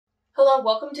Hello,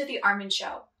 welcome to The Armin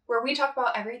Show, where we talk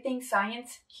about everything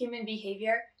science, human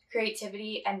behavior,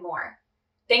 creativity, and more.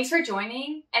 Thanks for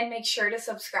joining, and make sure to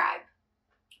subscribe.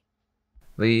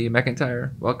 Lee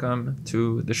McIntyre, welcome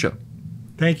to the show.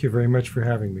 Thank you very much for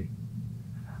having me.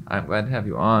 I'm glad to have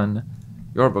you on.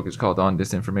 Your book is called On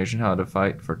Disinformation, How to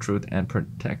Fight for Truth and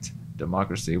Protect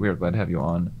Democracy. We are glad to have you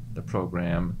on the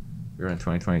program. We're in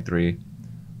 2023.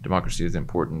 Democracy is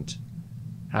important.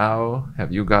 How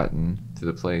have you gotten to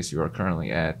the place you are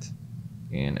currently at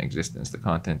in existence, the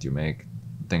content you make,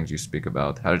 the things you speak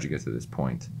about? How did you get to this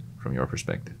point from your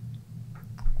perspective?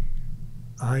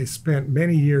 I spent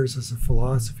many years as a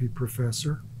philosophy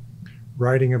professor,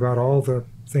 writing about all the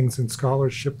things in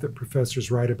scholarship that professors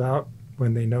write about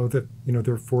when they know that,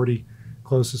 their 40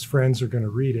 closest friends are going to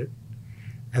read it.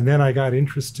 And then I got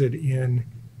interested in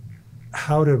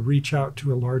how to reach out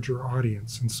to a larger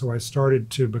audience. And so I started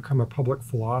to become a public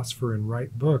philosopher and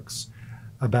write books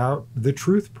about the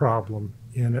truth problem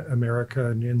in America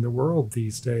and in the world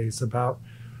these days, about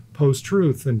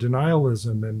post-truth and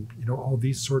denialism and, all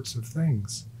these sorts of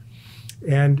things.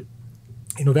 And,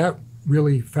 that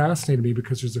really fascinated me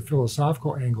because there's a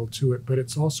philosophical angle to it, but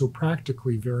it's also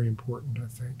practically very important, I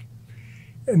think.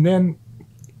 And then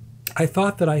I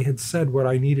thought that I had said what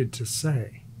I needed to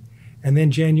say. And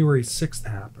then January 6th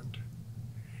happened.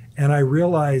 And I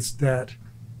realized that,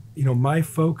 my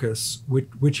focus,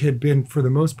 which had been for the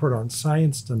most part on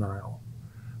science denial,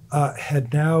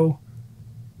 had now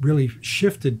really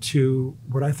shifted to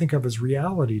what I think of as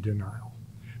reality denial.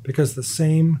 Because the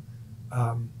same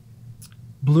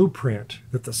blueprint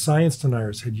that the science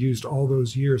deniers had used all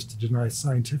those years to deny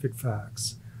scientific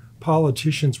facts,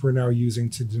 politicians were now using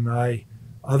to deny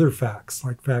other facts,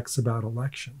 like facts about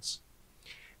elections.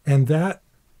 And that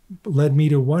led me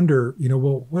to wonder,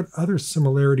 what other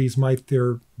similarities might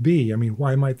there be? I mean,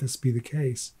 why might this be the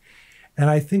case? And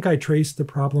I think I traced the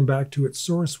problem back to its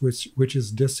source, which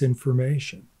is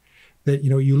disinformation. That,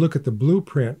 you look at the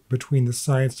blueprint between the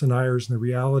science deniers and the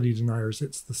reality deniers,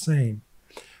 it's the same.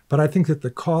 But I think that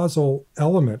the causal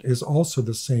element is also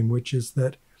the same, which is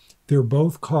that they're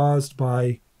both caused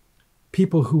by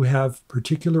people who have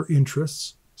particular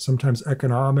interests, sometimes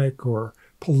economic or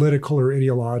political or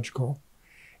ideological,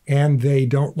 and they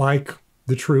don't like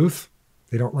the truth.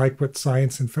 They don't like what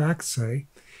science and facts say.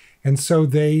 And so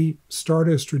they start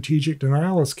a strategic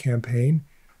denialist campaign,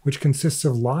 which consists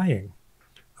of lying,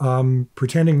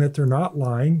 pretending that they're not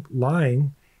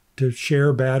lying to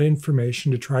share bad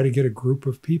information, to try to get a group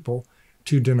of people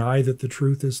to deny that the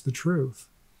truth is the truth.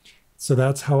 So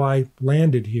that's how I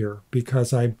landed here,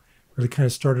 because I really kind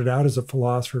of started out as a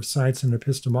philosopher of science and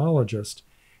epistemologist,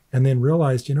 and then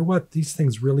realized, these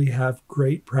things really have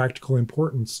great practical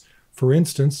importance. For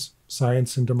instance,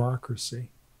 science and democracy.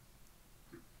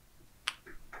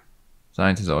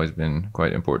 Science has always been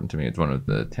quite important to me. It's one of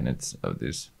the tenets of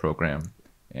this program,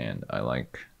 and I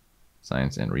like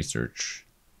science and research,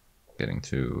 getting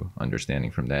to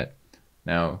understanding from that.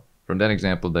 Now, from that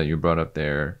example that you brought up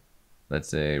there, let's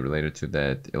say related to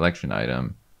that election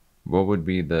item, what would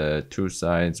be the two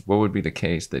sides? What would be the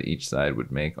case that each side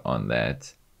would make on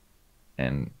that?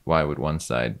 And why would one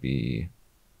side be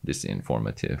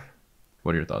disinformative?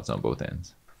 What are your thoughts on both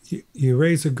ends? You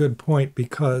raise a good point,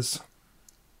 because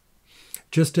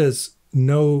just as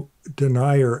no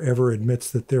denier ever admits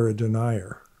that they're a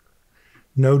denier,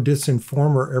 no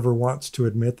disinformer ever wants to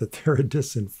admit that they're a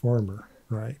disinformer,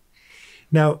 right?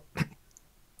 Now,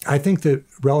 I think the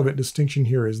relevant distinction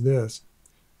here is this.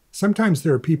 Sometimes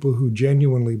there are people who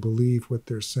genuinely believe what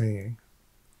they're saying.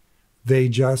 They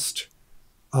just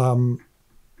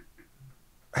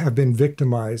have been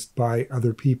victimized by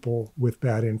other people with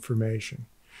bad information.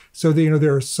 So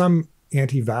there are some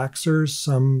anti-vaxxers,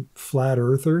 some flat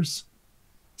earthers,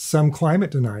 some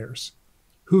climate deniers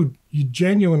who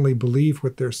genuinely believe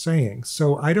what they're saying.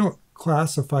 So I don't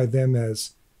classify them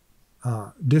as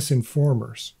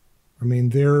disinformers. I mean,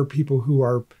 they're people who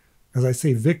are, as I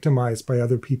say, victimized by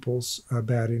other people's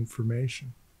bad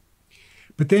information.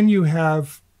 But then you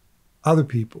have other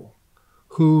people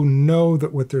who know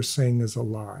that what they're saying is a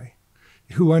lie,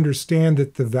 who understand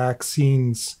that the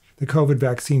COVID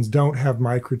vaccines don't have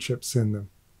microchips in them,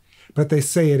 but they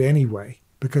say it anyway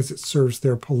because it serves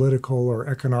their political or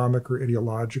economic or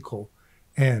ideological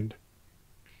end.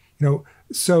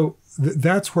 So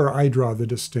that's where I draw the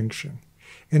distinction.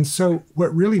 And so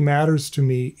what really matters to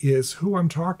me is who I'm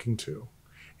talking to.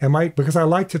 Because I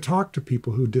like to talk to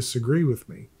people who disagree with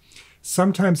me.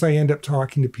 Sometimes I end up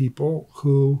talking to people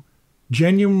who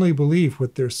genuinely believe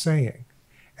what they're saying.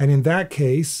 And in that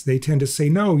case, they tend to say,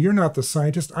 no, you're not the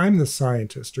scientist, I'm the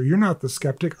scientist. Or you're not the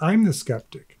skeptic, I'm the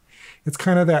skeptic. It's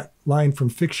kind of that line from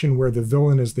fiction where the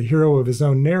villain is the hero of his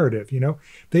own narrative.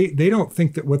 They don't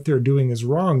think that what they're doing is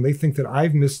wrong. They think that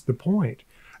I've missed the point.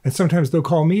 And sometimes they'll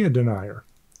call me a denier.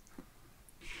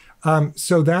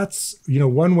 So that's,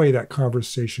 one way that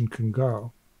conversation can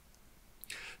go.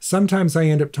 Sometimes I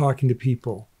end up talking to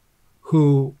people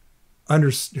who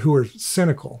are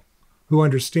cynical, who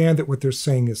understand that what they're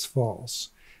saying is false.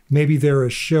 Maybe they're a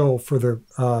shill for the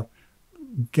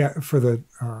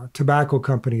tobacco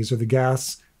companies or the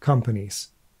gas companies,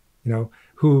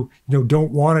 who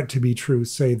don't want it to be true,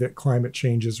 say that climate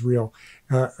change is real,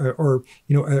 so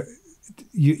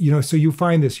you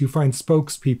find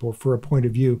spokespeople for a point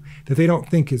of view that they don't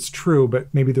think is true, but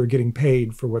maybe they're getting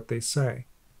paid for what they say.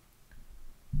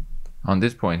 On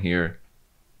this point here,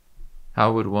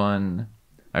 how would one,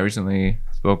 I recently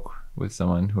spoke with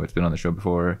someone who has been on the show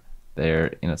before. They're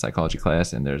in a psychology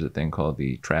class, and there's a thing called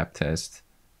the TRAP test,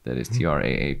 that is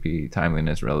TRAAP,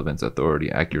 timeliness, relevance,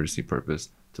 authority, accuracy, purpose,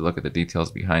 to look at the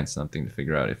details behind something to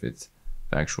figure out if it's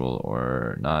factual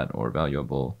or not, or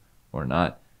valuable or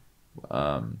not.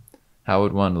 How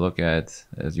would one look at,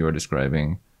 as you're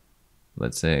describing,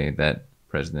 let's say that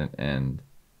president, and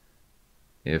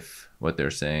if what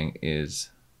they're saying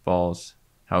is false,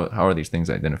 how are these things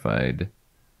identified?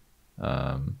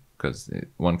 Because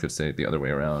one could say it the other way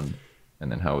around,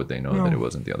 and then how would they know that it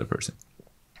wasn't the other person?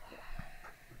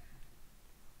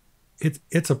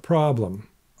 It's a problem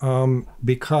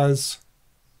because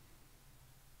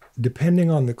depending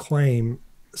on the claim,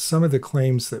 some of the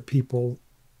claims that people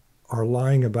are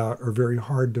lying about are very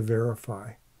hard to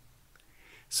verify.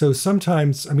 So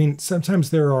sometimes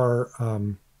there are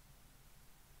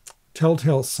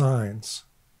telltale signs,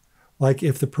 like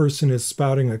if the person is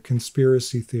spouting a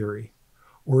conspiracy theory,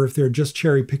 or if they're just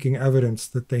cherry picking evidence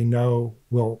that they know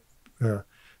will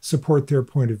support their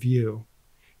point of view.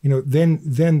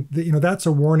 Then that's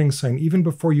a warning sign, even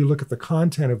before you look at the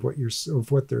content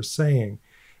of what they're saying,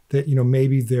 that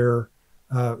maybe they're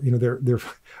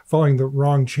following the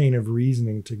wrong chain of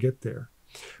reasoning to get there.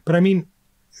 But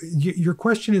your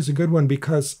question is a good one,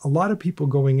 because a lot of people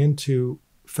going into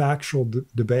factual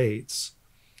debates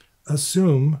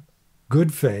assume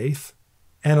good faith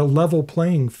and a level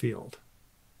playing field.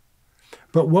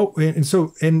 But look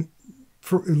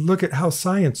at how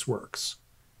science works.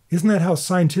 Isn't that how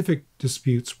scientific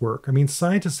disputes work?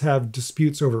 Scientists have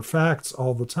disputes over facts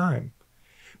all the time,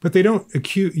 but they don't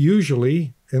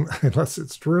usually, unless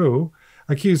it's true,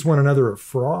 accuse one another of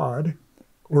fraud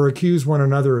or accuse one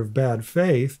another of bad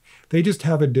faith. They just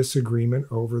have a disagreement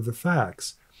over the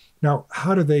facts. Now,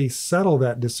 how do they settle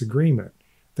that disagreement?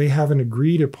 They have an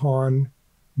agreed upon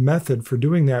method for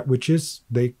doing that, which is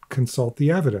they consult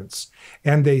the evidence,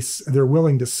 and they're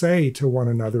willing to say to one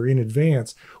another in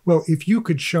advance, well, if you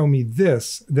could show me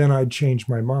this, then I'd change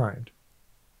my mind.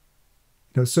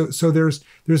 So there's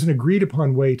an agreed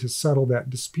upon way to settle that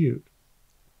dispute.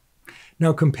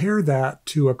 Now compare that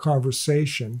to a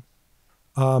conversation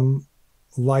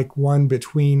like one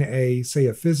between a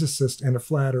physicist and a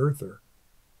flat earther.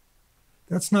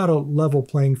 That's not a level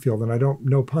playing field, and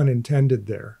no pun intended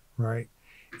there, right?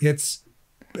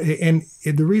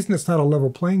 The reason it's not a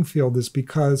level playing field is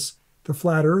because the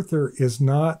flat earther is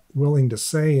not willing to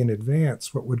say in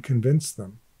advance what would convince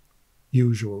them,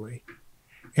 usually.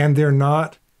 And they're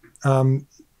not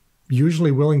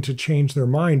usually willing to change their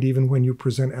mind even when you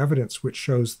present evidence which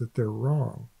shows that they're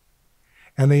wrong.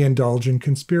 And they indulge in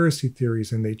conspiracy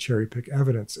theories, and they cherry pick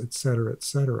evidence, et cetera, et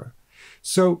cetera.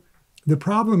 So the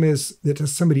problem is that to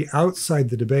somebody outside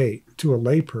the debate, to a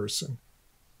layperson,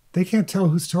 they can't tell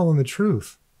who's telling the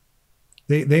truth.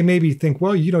 They maybe think,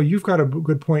 well, you've got a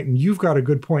good point and you've got a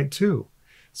good point too.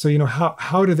 So,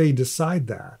 how do they decide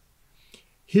that?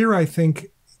 Here, I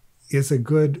think, is a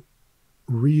good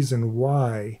reason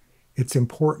why it's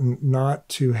important not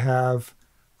to have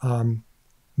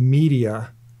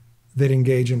media that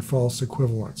engage in false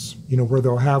equivalence, where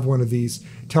they'll have one of these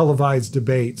televised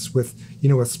debates with,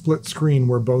 a split screen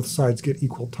where both sides get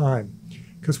equal time.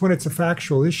 Because when it's a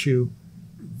factual issue,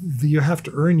 you have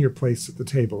to earn your place at the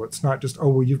table. It's not just,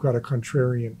 you've got a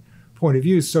contrarian point of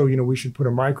view, so, we should put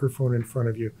a microphone in front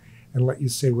of you and let you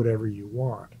say whatever you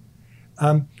want.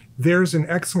 There's an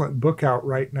excellent book out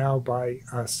right now by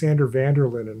Sander van der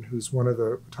Linden, who's one of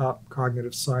the top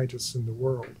cognitive scientists in the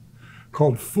world,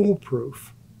 called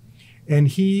Foolproof. And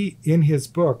he, in his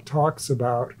book, talks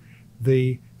about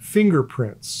the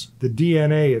fingerprints, the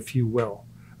DNA, if you will,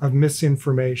 of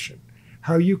misinformation.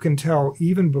 How you can tell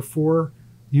even before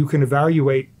you can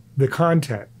evaluate the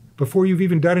content, before you've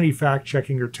even done any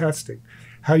fact-checking or testing,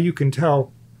 how you can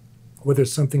tell whether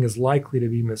something is likely to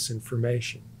be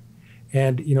misinformation.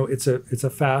 And, it's a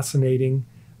fascinating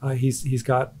He's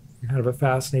got kind of a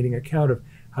fascinating account of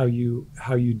how you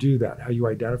do that, how you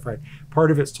identify it.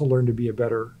 Part of it's to learn to be a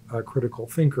better critical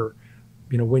thinker.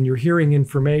 When you're hearing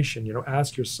information,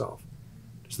 ask yourself,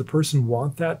 does the person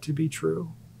want that to be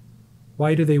true?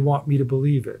 Why do they want me to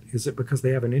believe it? Is it because they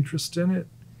have an interest in it?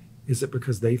 Is it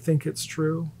because they think it's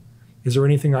true? Is there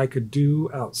anything I could do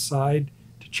outside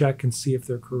to check and see if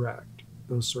they're correct?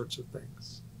 Those sorts of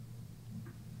things.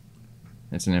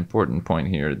 It's an important point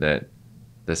here that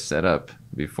the setup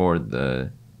before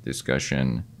the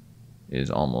discussion is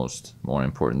almost more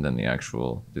important than the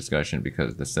actual discussion,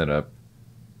 because the setup,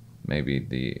 maybe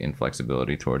the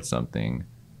inflexibility towards something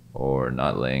or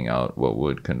not laying out what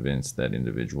would convince that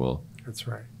individual. That's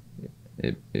right.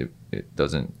 It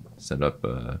doesn't set up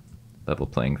a level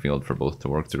playing field for both to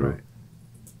work through. Right.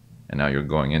 And now you're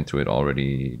going into it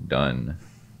already done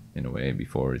in a way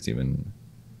before it's even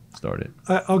started.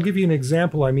 I'll give you an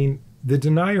example. The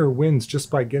denier wins just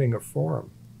by getting a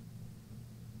forum.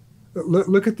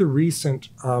 Look at the recent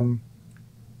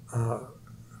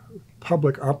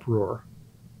public uproar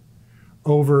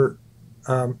over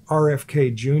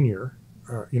RFK Jr.,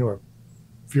 a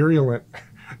virulent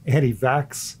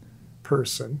anti-vax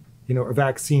person, a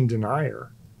vaccine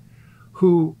denier,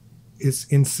 who is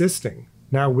insisting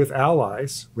now with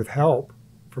allies, with help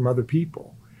from other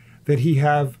people, that he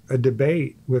have a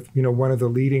debate with, one of the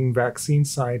leading vaccine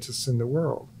scientists in the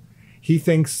world. He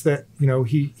thinks that,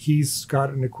 he's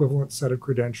got an equivalent set of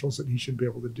credentials that he should be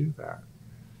able to do that.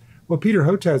 Well, Peter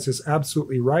Hotez is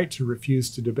absolutely right to refuse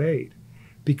to debate,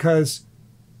 because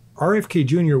RFK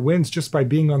Jr. wins just by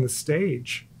being on the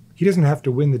stage. He doesn't have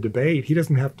to win the debate. He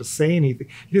doesn't have to say anything.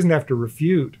 He doesn't have to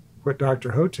refute what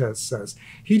Dr. Hotez says.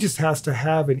 He just has to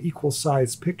have an equal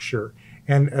size picture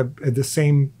and the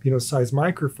same size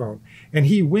microphone. And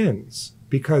he wins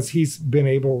because he's been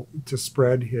able to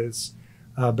spread his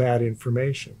bad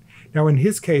information. Now, in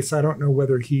his case, I don't know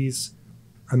whether he's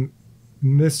a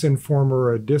misinformer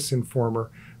or a disinformer,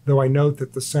 though I note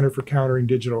that the Center for Countering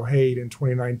Digital Hate in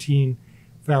 2019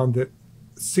 found that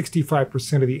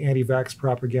 65% of the anti-vax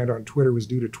propaganda on Twitter was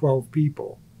due to 12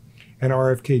 people, and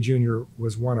RFK Jr.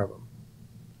 was one of them.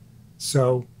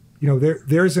 So,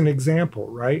 there's an example,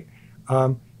 right?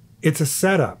 It's a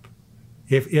setup.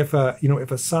 If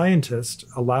a scientist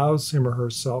allows him or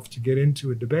herself to get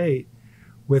into a debate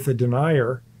with a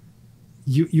denier,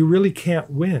 you really can't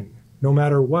win, no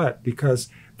matter what, because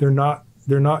they're not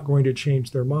going to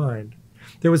change their mind.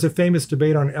 There was a famous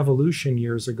debate on evolution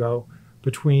years ago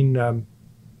between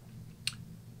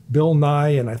Bill Nye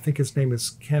and I think his name is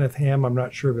Kenneth Ham. I'm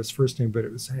not sure of his first name, but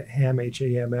it was Ham,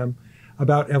 Hamm,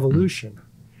 about evolution.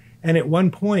 And at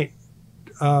one point,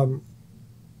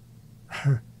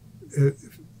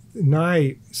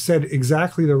 Nye said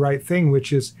exactly the right thing,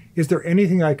 which is there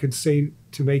anything I could say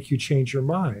to make you change your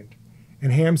mind?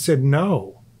 And Ham said,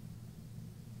 no,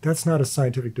 that's not a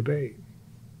scientific debate.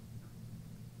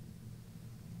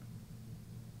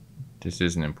 This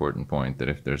is an important point, that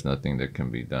if there's nothing that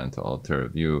can be done to alter a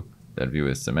view, that view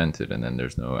is cemented, and then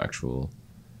there's no actual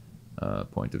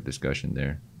point of discussion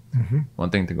there. Mm-hmm. One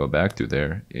thing to go back to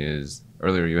there is,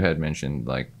 earlier you had mentioned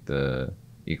like the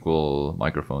equal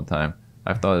microphone time.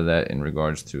 I've thought of that in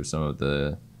regards to some of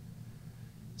the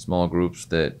small groups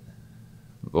that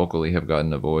vocally have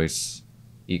gotten a voice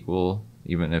equal,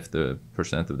 even if the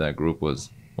percent of that group was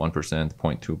 1%,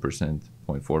 0.2%,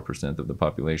 0.4% of the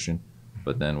population.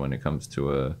 But then when it comes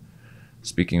to a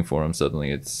speaking forum,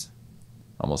 suddenly it's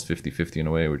almost 50-50 in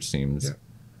a way, which seems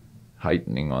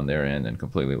heightening on their end and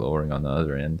completely lowering on the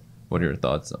other end. What are your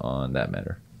thoughts on that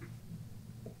matter?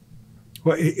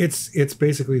 Well, it's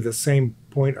basically the same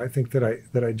point I think that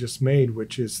I just made,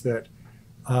 which is that,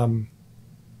 and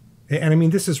I mean,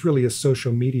 this is really a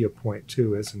social media point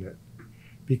too, isn't it?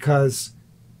 Because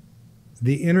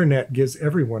the internet gives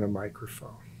everyone a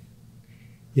microphone.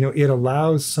 It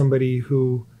allows somebody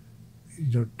who,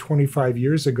 25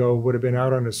 years ago would have been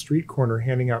out on a street corner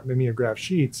handing out mimeograph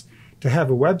sheets to have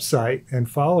a website and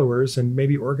followers and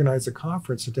maybe organize a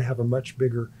conference and to have a much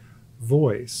bigger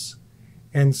voice.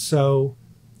 And so,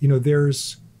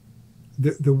 there's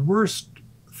the worst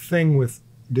thing with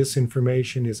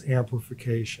disinformation is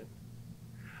amplification.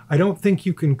 I don't think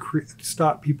you can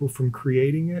stop people from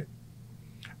creating it.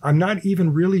 I'm not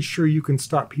even really sure you can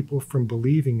stop people from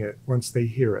believing it once they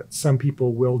hear it. Some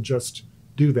people will just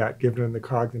do that, given the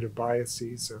cognitive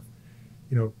biases of,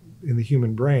 in the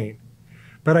human brain.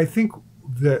 But I think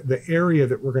the area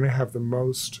that we're going to have the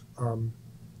most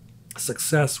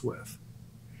success with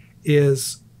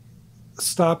is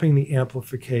stopping the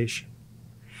amplification.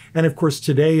 And of course,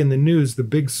 today in the news, the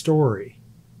big story,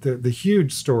 the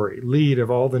huge story lead of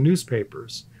all the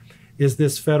newspapers is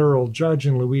this federal judge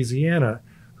in Louisiana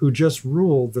who just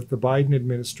ruled that the Biden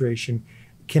administration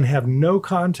can have no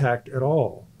contact at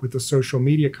all with the social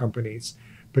media companies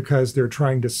because they're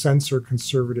trying to censor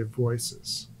conservative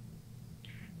voices.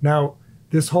 Now,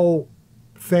 this whole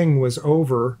thing was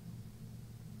over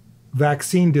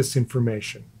vaccine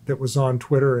disinformation that was on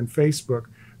Twitter and Facebook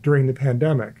during the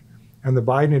pandemic, and the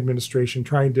Biden administration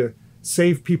trying to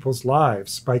save people's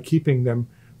lives by keeping them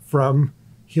from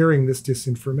hearing this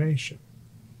disinformation.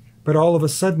 But all of a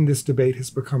sudden, this debate has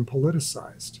become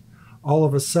politicized. All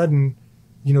of a sudden,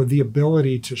 the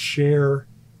ability to share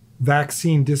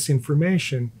vaccine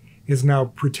disinformation is now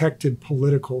protected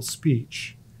political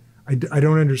speech. I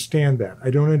don't understand that.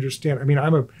 I don't understand. I mean,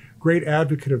 I'm a great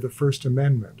advocate of the First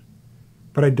Amendment,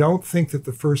 but I don't think that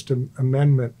the First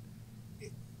Amendment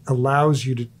allows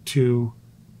you to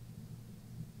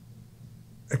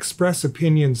express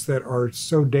opinions that are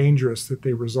so dangerous that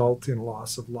they result in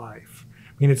loss of life.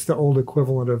 I mean, it's the old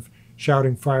equivalent of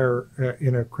shouting fire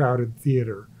in a crowded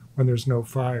theater when there's no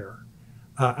fire.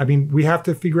 I mean, we have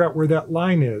to figure out where that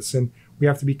line is, and we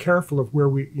have to be careful of where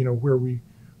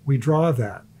we draw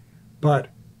that. But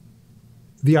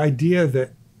the idea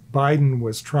that Biden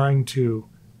was trying to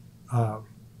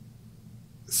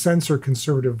censor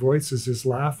conservative voices is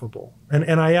laughable.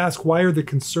 And I ask, why are the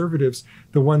conservatives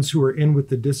the ones who are in with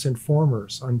the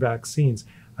disinformers on vaccines?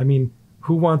 I mean,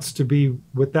 who wants to be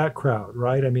with that crowd,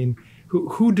 right? I mean,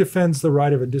 who defends the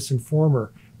right of a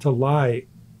disinformer to lie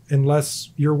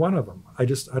unless you're one of them? I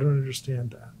don't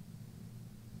understand that.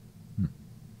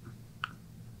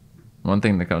 One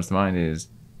thing that comes to mind is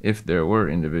if there were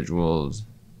individuals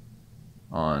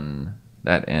on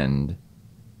that end,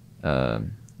 a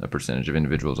percentage of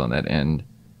individuals on that end,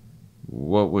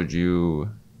 what would you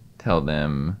tell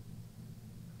them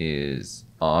is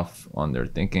off on their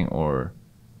thinking, or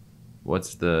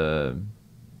what's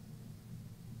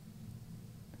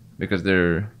because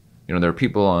there are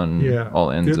people on all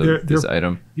ends of this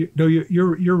item.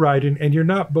 You're right, and you're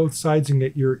not both siding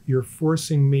it. You're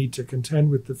forcing me to contend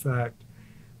with the fact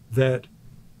that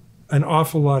an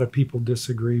awful lot of people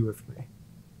disagree with me.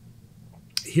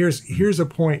 Here's a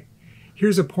point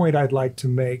I'd like to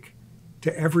make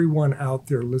to everyone out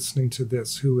there listening to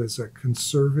this who is a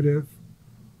conservative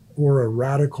or a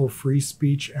radical free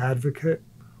speech advocate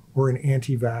or an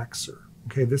anti-vaxxer.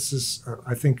 Okay, this is,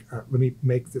 let me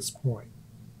make this point.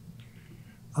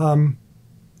 The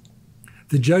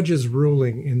judge's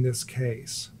ruling in this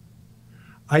case,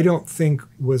 I don't think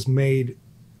was made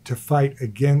to fight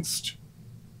against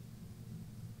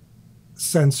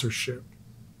censorship.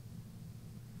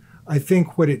 I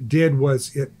think what it did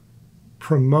was it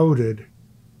promoted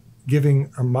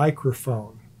giving a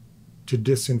microphone to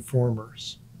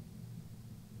disinformers.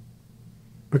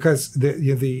 Because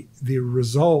the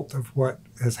result of what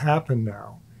has happened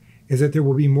now is that there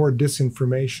will be more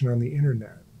disinformation on the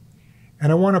internet.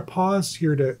 And I want to pause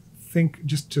here to think,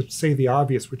 just to say the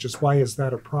obvious, which is, why is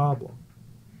that a problem?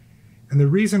 And the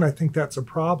reason I think that's a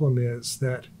problem is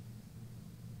that,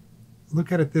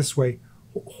 look at it this way,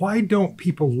 why don't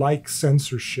people like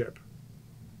censorship?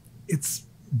 It's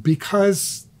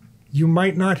because you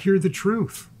might not hear the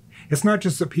truth. It's not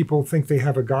just that people think they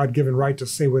have a God-given right to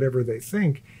say whatever they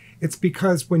think. It's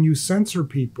because when you censor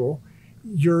people,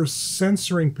 you're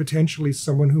censoring potentially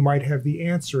someone who might have the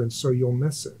answer, and so you'll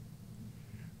miss it.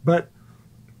 But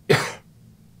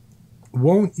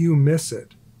won't you miss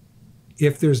it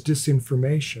if there's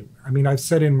disinformation? I mean, I've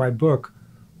said in my book,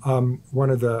 one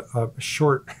of the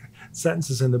short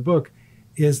sentences in the book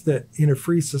is that in a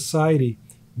free society,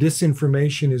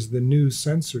 disinformation is the new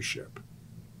censorship.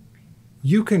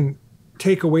 You can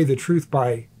take away the truth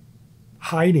by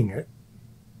hiding it,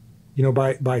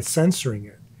 by censoring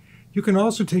it. You can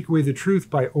also take away the truth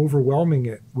by overwhelming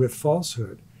it with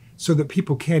falsehood so that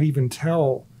people can't even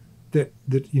tell that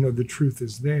the truth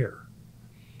is there.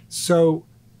 So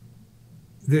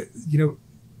the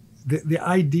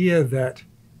idea that,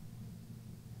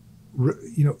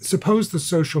 suppose the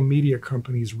social media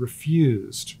companies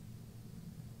refused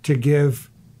to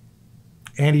give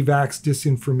anti-vax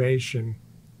disinformation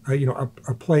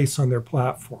a place on their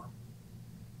platform.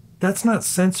 That's not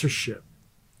censorship.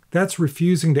 That's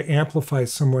refusing to amplify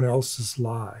someone else's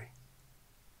lie.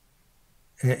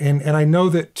 And I know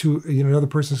that to another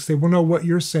person say, well, no, what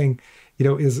you're saying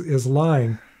is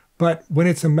lying. But when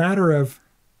it's a matter of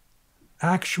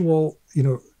actual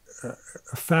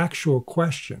a factual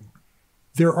question,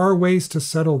 there are ways to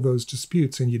settle those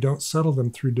disputes, and you don't settle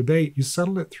them through debate. You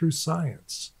settle it through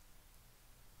science.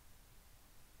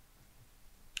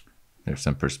 There's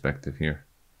some perspective here.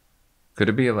 Could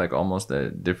it be like almost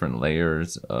different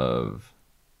layers of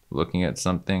looking at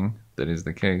something? that is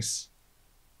the case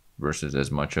versus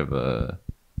as much of a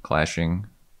clashing,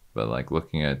 but like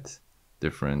looking at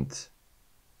different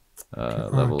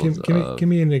levels give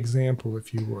me an example,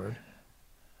 if you would.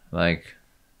 Like,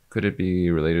 could it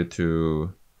be related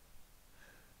to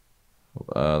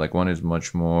like one is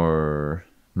much more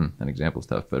an example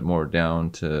stuff, but more down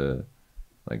to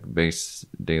like base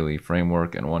daily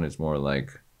framework, and one is more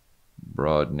like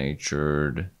broad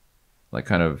natured, like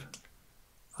kind of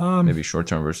maybe short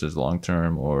term versus long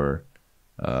term, or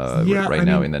right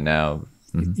now in the now.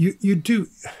 Mm-hmm.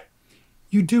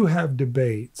 You do have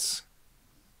debates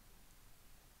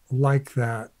like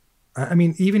that. I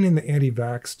mean, even in the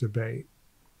anti-vax debate,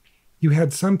 you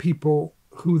had some people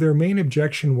who their main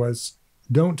objection was,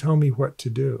 don't tell me what to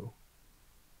do.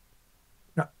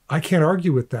 Now, I can't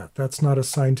argue with that. That's not a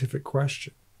scientific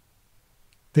question.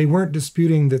 They weren't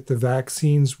disputing that the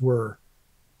vaccines were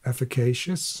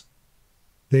efficacious.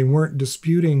 They weren't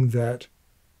disputing that,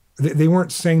 they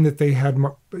weren't saying that they had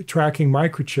tracking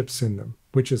microchips in them,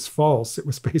 which is false. It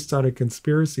was based on a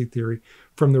conspiracy theory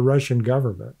from the Russian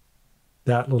government,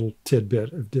 that little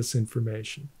tidbit of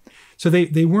disinformation. So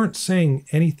they weren't saying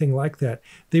anything like that.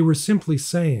 They were simply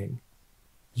saying,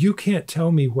 you can't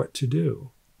tell me what to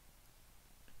do.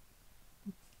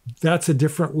 That's a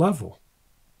different level.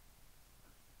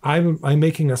 I'm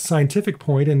making a scientific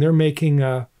point, and they're making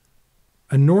a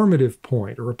normative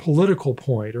point or a political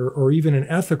point or even an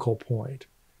ethical point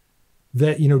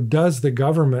that, does the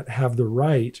government have the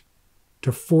right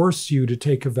to force you to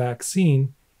take a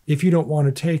vaccine if you don't want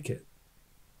to take it?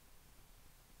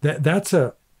 That's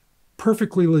a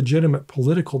perfectly legitimate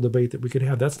political debate that we could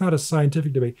have. That's not a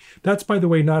scientific debate. That's, by the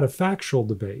way, not a factual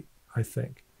debate, I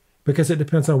think, because it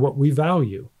depends on what we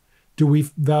value. Do we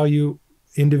value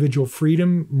individual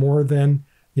freedom more than,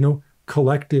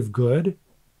 collective good?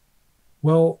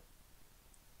 Well,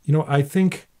 I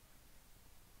think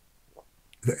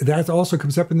that also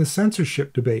comes up in the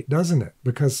censorship debate, doesn't it?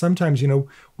 Because sometimes,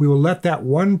 we will let that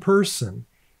one person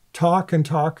talk and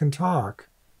talk and talk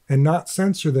and not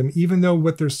censor them, even though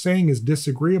what they're saying is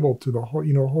disagreeable to the whole,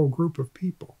 whole group of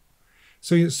people.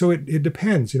 So it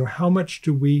depends, how much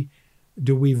do we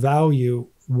value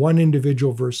one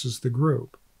individual versus the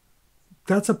group?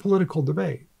 That's a political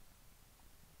debate.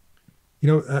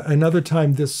 Another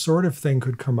time this sort of thing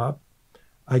could come up,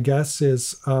 I guess,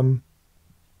 is, I'm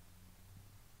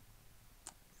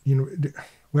going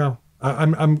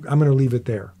to leave it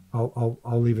there. I'll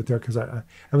leave it there because it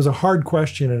was a hard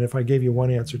question, and if I gave you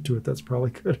one answer to it, that's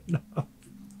probably good enough.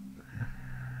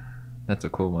 That's a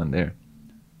cool one there.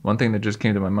 One thing that just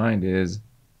came to my mind is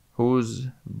whose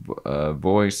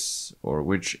voice or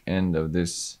which end of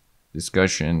this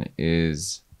discussion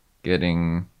is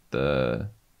getting the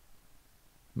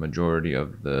majority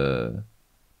of the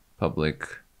public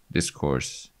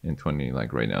discourse in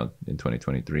right now in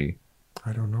 2023.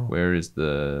 I don't know. Where is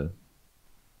the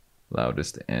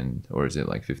loudest end, or is it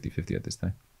like 50-50 at this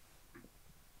time?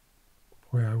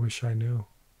 Boy, I wish I knew.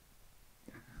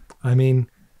 I mean,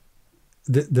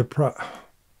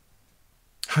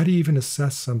 how do you even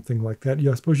assess something like that?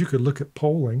 Yeah, I suppose you could look at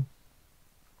polling.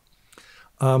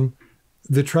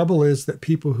 The trouble is that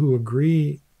people who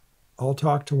agree all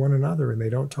talk to one another, and they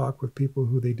don't talk with people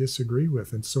who they disagree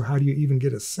with. And so how do you even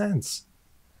get a sense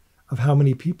of how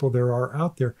many people there are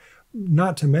out there?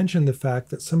 Not to mention the fact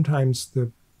that sometimes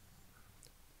the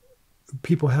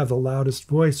people have the loudest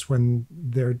voice when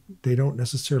they don't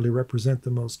necessarily represent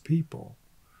the most people.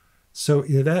 So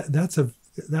that's a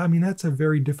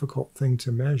very difficult thing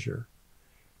to measure.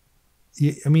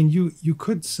 I mean, you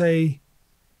could say,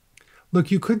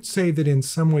 look, you could say that in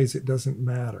some ways it doesn't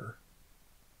matter,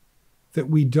 that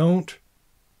we don't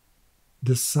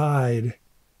decide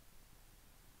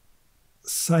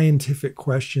scientific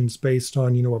questions based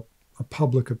on, a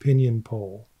public opinion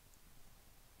poll.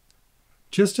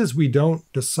 Just as we don't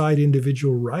decide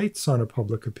individual rights on a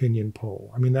public opinion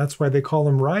poll. I mean, that's why they call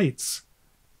them rights.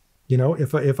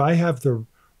 If I have the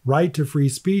right to free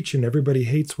speech and everybody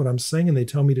hates what I'm saying and they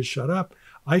tell me to shut up,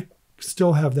 I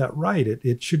still have that right.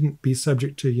 It shouldn't be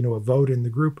subject to, a vote in the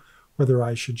group whether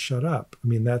I should shut up. I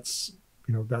mean, that's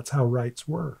how rights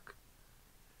work.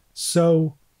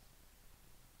 So,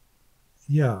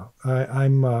 yeah, I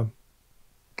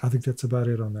think that's about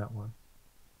it on that one.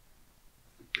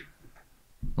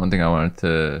 One thing I wanted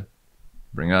to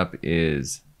bring up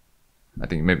is, I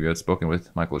think maybe you had spoken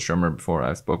with Michael Shermer before.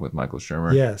 I've spoken with Michael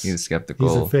Shermer. Yes. He's skeptical.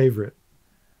 He's a favorite.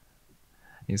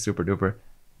 He's super duper.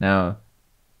 Now,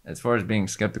 as far as being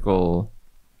skeptical,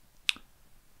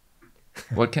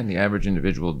 what can the average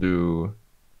individual do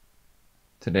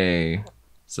today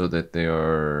so that they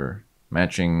are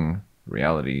matching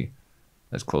reality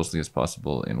as closely as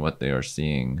possible in what they are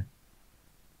seeing,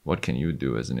 what can you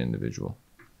do as an individual?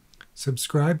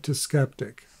 Subscribe to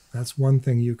Skeptic. That's one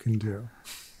thing you can do.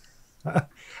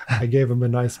 I gave him a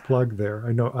nice plug there.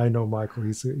 I know Michael.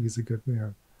 He's a good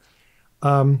man.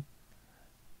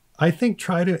 I think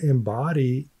try to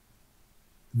embody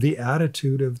the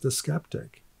attitude of the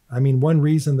skeptic. I mean, one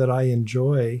reason that I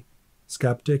enjoy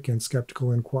Skeptic and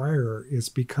Skeptical Inquirer is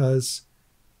because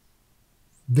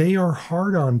they are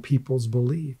hard on people's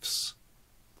beliefs.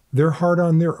 They're hard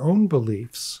on their own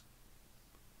beliefs.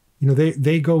 You know,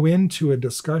 they go into a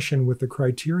discussion with the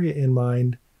criteria in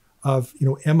mind of, you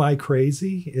know, am I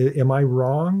crazy? Am I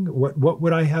wrong? What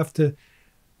would I have to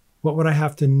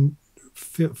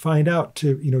find out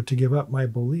to, you know, to give up my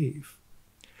belief?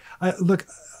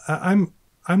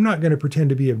 I'm not going to pretend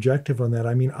to be objective on that.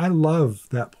 I mean, I love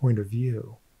that point of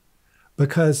view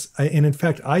because, and in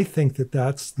fact, I think that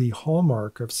that's the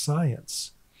hallmark of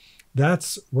science.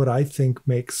 That's what I think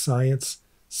makes science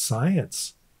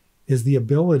science, is the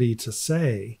ability to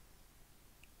say,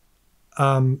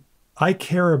 I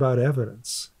care about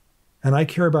evidence, and I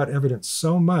care about evidence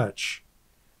so much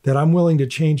that I'm willing to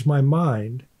change my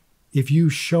mind if you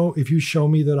show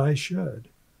me that I should.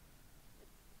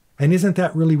 And isn't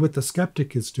that really what the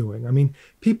skeptic is doing? I mean,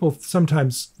 people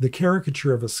sometimes, the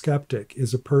caricature of a skeptic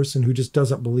is a person who just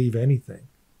doesn't believe anything.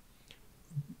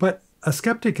 But a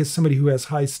skeptic is somebody who has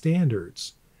high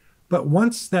standards. But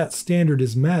once that standard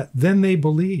is met, then they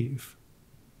believe.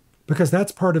 Because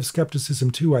that's part of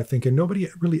skepticism too, I think, and nobody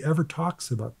really ever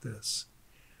talks about this.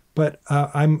 But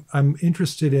I'm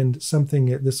interested in something,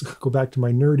 this will go back to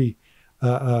my nerdy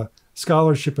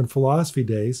scholarship and philosophy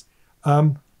days,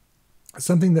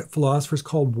 something that philosophers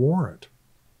called warrant.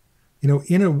 You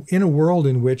know, in a world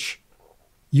in which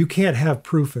you can't have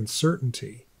proof and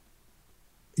certainty,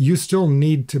 you still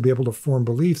need to be able to form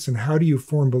beliefs. And how do you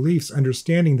form beliefs?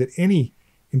 Understanding that any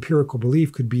empirical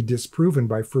belief could be disproven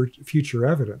by future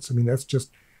evidence. I mean, that's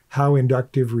just how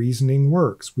inductive reasoning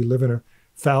works. We live in a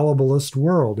fallibilist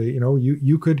world. You know,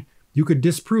 you could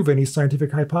disprove any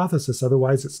scientific hypothesis,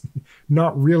 otherwise it's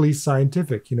not really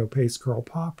scientific, you know, pace Karl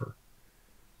Popper.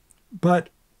 But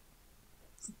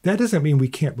that doesn't mean we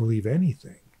can't believe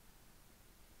anything.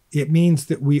 It means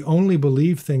that we only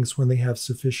believe things when they have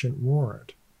sufficient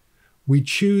warrant. We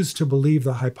choose to believe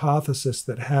the hypothesis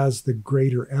that has the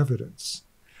greater evidence,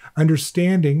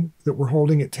 understanding that we're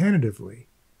holding it tentatively,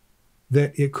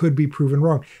 that it could be proven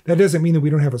wrong. That doesn't mean that we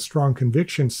don't have a strong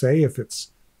conviction, say, if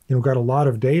it's, you know, got a lot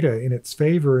of data in its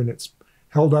favor and it's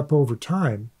held up over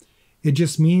time. It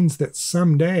just means that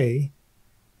someday,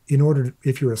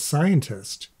 if you're a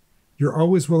scientist, you're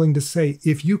always willing to say,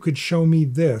 if you could show me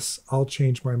this, I'll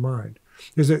change my mind.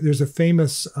 There's a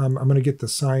famous, I'm going to get the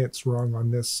science wrong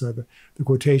on this, the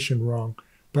quotation wrong,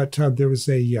 but there was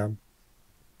a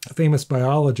famous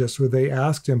biologist where they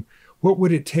asked him, what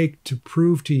would it take to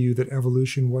prove to you that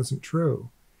evolution wasn't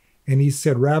true? And he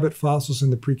said, rabbit fossils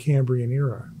in the Precambrian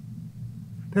era.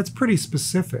 That's pretty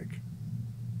specific.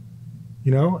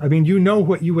 You know, I mean, you know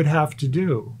what you would have to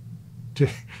do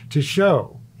to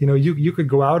show. You know, you could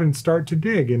go out and start to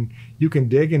dig, and you can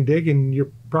dig and dig, and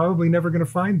you're probably never going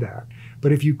to find that.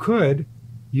 But if you could,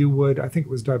 you would, I think it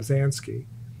was Dobzhansky,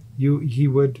 he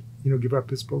would, you know, give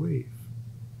up his belief.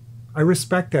 I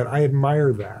respect that. I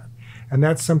admire that. And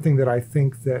that's something that I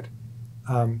think that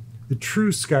the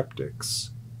true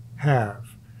skeptics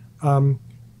have.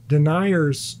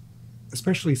 Deniers,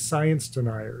 especially science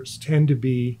deniers, tend to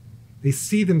be, they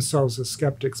see themselves as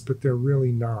skeptics, but they're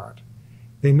really not.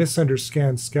 They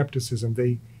misunderstand skepticism.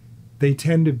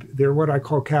 They're what I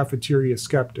call cafeteria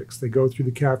skeptics. They go through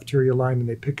the cafeteria line and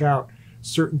they pick out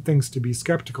certain things to be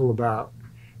skeptical about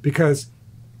because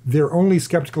they're only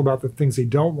skeptical about the things they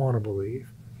don't want to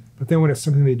believe. But then when it's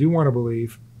something they do want to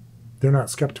believe, they're not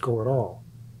skeptical at all.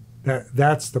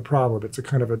 That's the problem. It's a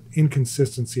kind of an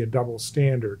inconsistency, a double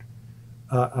standard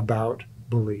about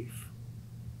belief.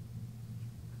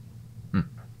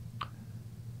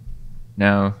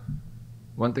 Now,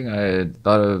 one thing I had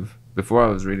thought of before I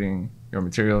was reading your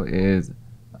material is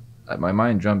my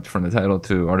mind jumped from the title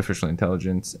to artificial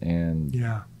intelligence and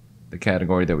the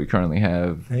category that we currently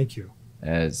have. Thank you.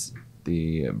 As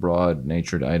the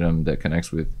broad-natured item that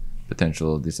connects with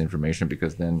potential disinformation,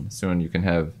 because then soon you can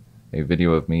have a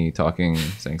video of me talking,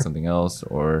 saying something else,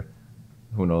 or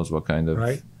who knows what kind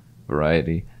of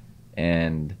variety.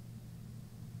 And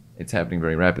it's happening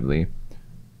very rapidly.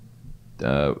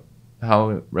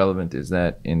 How relevant is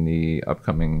that in the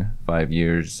upcoming 5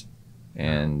 years?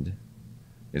 And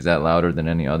is that louder than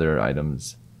any other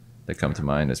items that come to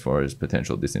mind as far as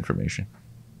potential disinformation?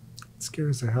 It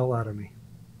scares the hell out of me.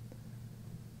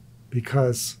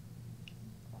 Because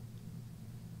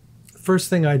first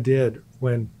thing I did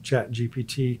when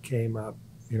ChatGPT came up,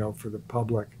 for the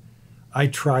public, I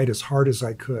tried as hard as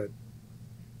I could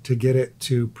to get it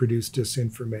to produce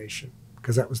disinformation,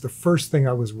 because that was the first thing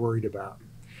I was worried about.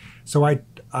 So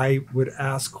I would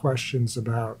ask questions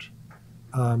about,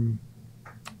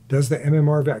 does the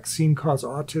MMR vaccine cause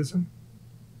autism?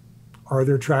 Are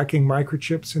there tracking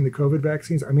microchips in the COVID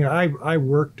vaccines? I mean, I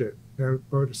worked it. There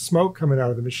was smoke coming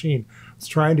out of the machine. I was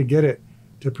trying to get it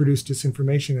to produce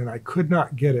disinformation, and I could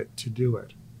not get it to do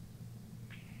it.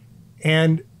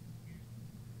 And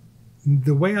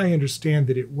the way I understand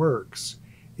that it works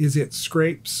is it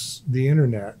scrapes the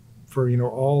internet for,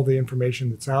 all the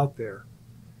information that's out there,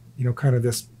 kind of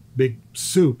this big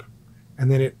soup,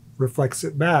 and then it reflects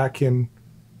it back in,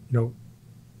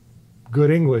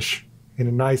 good English in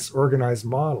a nice organized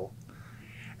model.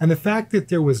 And the fact that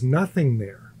there was nothing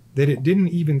there, that it didn't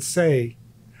even say,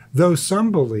 though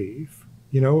some believe,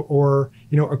 or,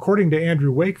 according to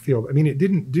Andrew Wakefield, I mean, it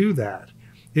didn't do that.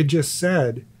 It just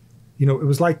said, it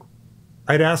was like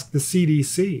I'd asked the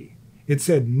CDC. It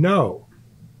said, no,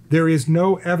 there is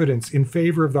no evidence in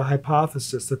favor of the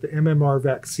hypothesis that the MMR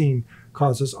vaccine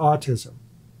causes autism.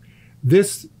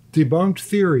 This debunked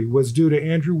theory was due to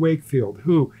Andrew Wakefield,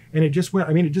 who, and it just went,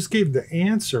 it just gave the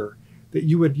answer that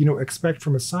you would, expect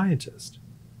from a scientist,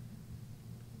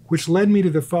 which led me to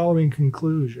the following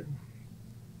conclusion.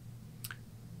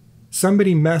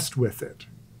 Somebody messed with it.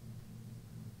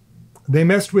 They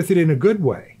messed with it in a good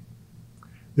way.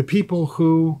 The people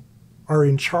who are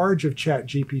in charge of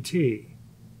ChatGPT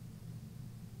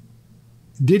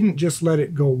didn't just let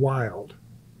it go wild.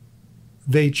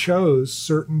 They chose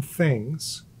certain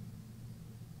things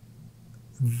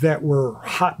that were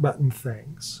hot button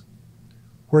things,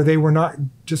 where they were not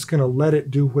just going to let it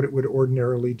do what it would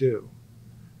ordinarily do.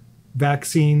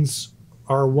 Vaccines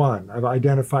are one. I've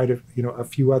identified a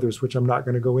few others, which I'm not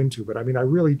going to go into, but I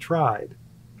really tried.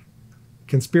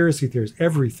 Conspiracy theories,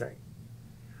 everything.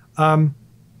 And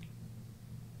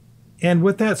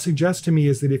what that suggests to me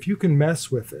is that if you can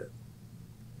mess with it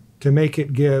to make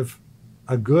it give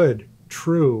a good,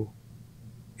 true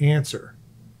answer,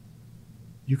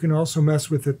 you can also mess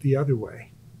with it the other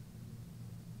way.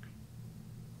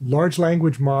 Large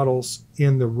language models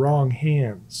in the wrong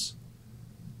hands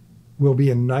will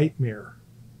be a nightmare.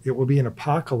 It will be an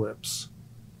apocalypse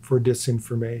for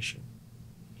disinformation.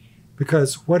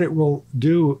 Because what it will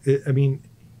do,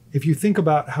 if you think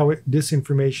about how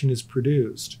disinformation is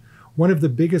produced, one of the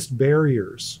biggest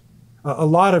barriers, a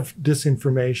lot of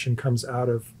disinformation comes out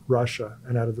of Russia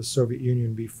and out of the Soviet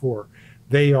Union before.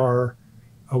 They are,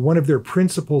 one of their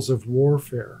principles of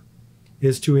warfare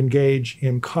is to engage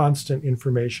in constant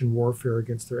information warfare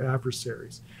against their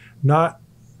adversaries. Not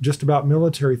just about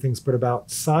military things, but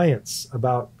about science,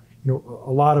 about a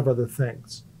lot of other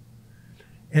things.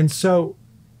 And so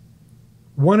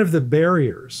one of the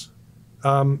barriers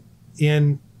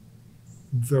in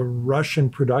the Russian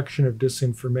production of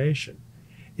disinformation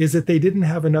is that they didn't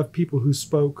have enough people who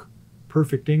spoke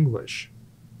perfect English.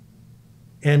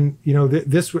 And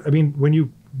when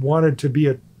you wanted to be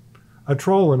a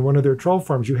troll in one of their troll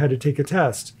farms, you had to take a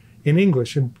test in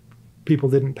English, and people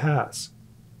didn't pass.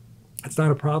 It's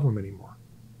not a problem anymore.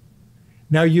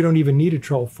 Now you don't even need a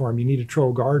troll farm, you need a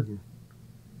troll garden.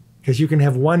 Because you can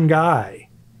have one guy,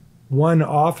 one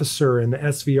officer in the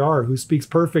SVR who speaks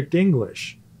perfect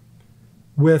English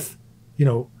with,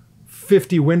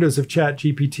 50 windows of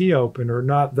ChatGPT open, or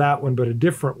not that one, but a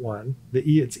different one,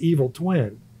 its evil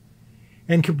twin,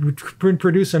 and can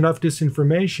produce enough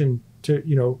disinformation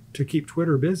to keep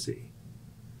Twitter busy.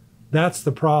 That's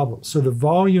the problem. So the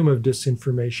volume of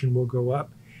disinformation will go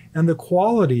up, and the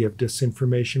quality of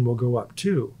disinformation will go up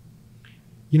too.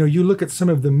 You look at some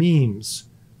of the memes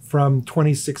from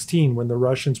 2016 when the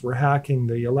Russians were hacking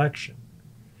the election.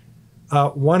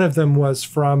 One of them was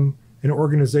from an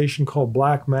organization called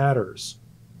Black Matters.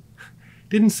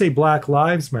 Didn't say Black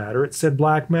Lives Matter, it said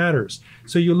Black Matters.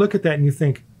 So you look at that and you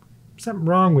think, something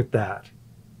wrong with that.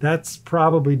 That's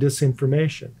probably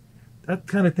disinformation. That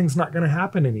kind of thing's not going to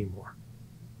happen anymore.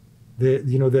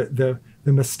 The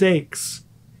mistakes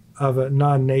of a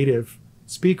non-native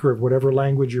speaker of whatever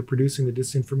language you're producing the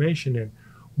disinformation in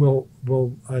will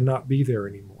not be there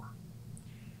anymore.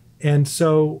 And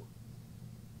so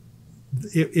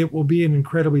it will be an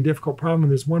incredibly difficult problem.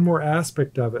 And there's one more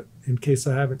aspect of it, in case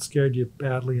I haven't scared you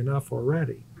badly enough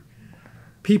already.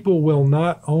 People will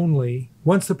not only,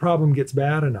 once the problem gets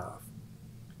bad enough,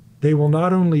 they will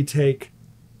not only take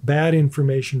bad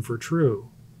information for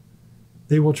true,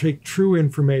 they will take true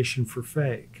information for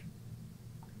fake.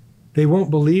 They won't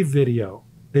believe video.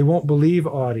 They won't believe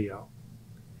audio.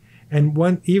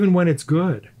 And even when it's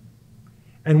good.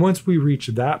 And once we reach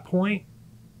that point,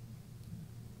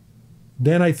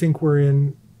 then I think we're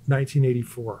in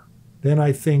 1984. Then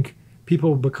I think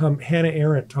people become, Hannah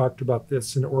Arendt talked about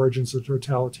this in Origins of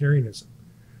Totalitarianism.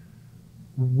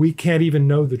 We can't even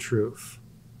know the truth.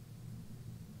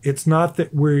 It's not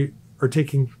that we are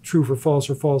taking true for false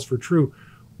or false for true.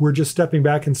 We're just stepping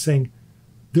back and saying,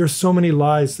 there's so many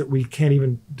lies that we can't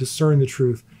even discern the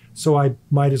truth. So I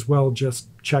might as well just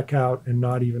check out and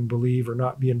not even believe or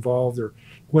not be involved, or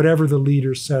whatever the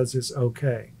leader says is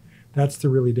okay. That's the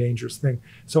really dangerous thing.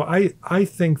 So I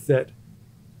think that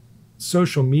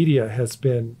social media has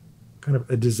been kind of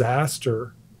a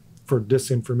disaster for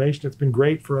disinformation. It's been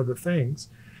great for other things.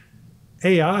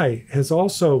 AI has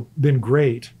also been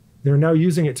great. They're now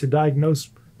using it to diagnose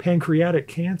pancreatic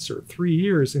cancer 3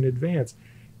 years in advance.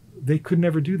 They could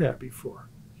never do that before.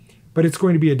 But it's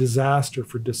going to be a disaster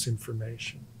for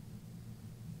disinformation.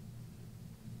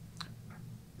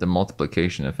 The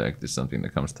multiplication effect is something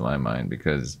that comes to my mind,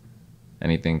 because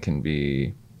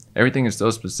everything is so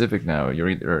specific now.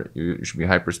 You should be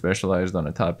hyper specialized on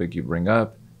a topic you bring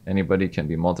up. Anybody can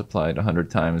be multiplied 100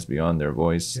 times beyond their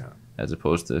voice, as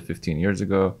opposed to 15 years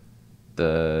ago.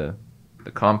 The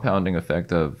compounding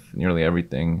effect of nearly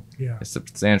everything is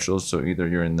substantial. So either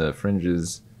you're in the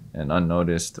fringes and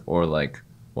unnoticed, or like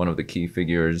one of the key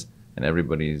figures and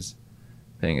everybody's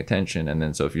paying attention. And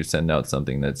then so if you send out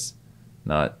something that's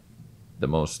not the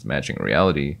most matching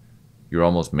reality, you're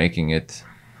almost making it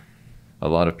a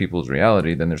lot of people's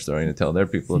reality. Then they're starting to tell their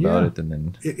people about it, and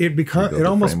then it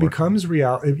almost becomes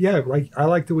reality. Yeah, like I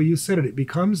like the way you said it. It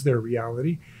becomes their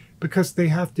reality because they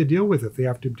have to deal with it. They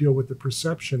have to deal with the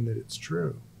perception that it's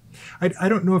true. I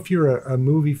don't know if you're a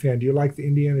movie fan. Do you like the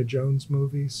Indiana Jones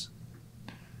movies?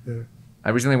 I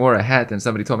recently wore a hat and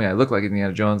somebody told me I look like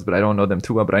Indiana Jones, but I don't know them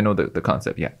too well, but I know the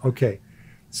concept, yeah. Okay.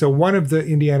 So one of the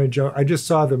Indiana Jones, I just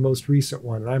saw the most recent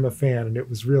one, and I'm a fan, and it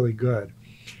was really good.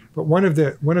 But one of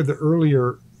the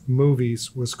earlier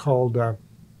movies was called, I'm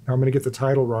going to get the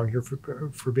title wrong here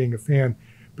for being a fan,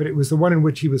 but it was the one in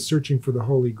which he was searching for the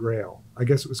Holy Grail. I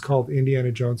guess it was called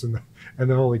Indiana Jones and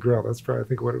the Holy Grail. That's probably, I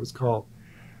think, what it was called.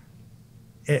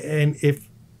 And if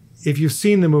you've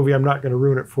seen the movie, I'm not going to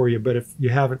ruin it for you, but if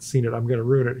you haven't seen it, I'm going to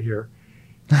ruin it here.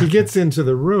 He gets into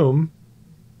the room,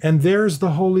 and there's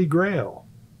the Holy Grail.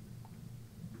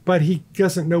 But he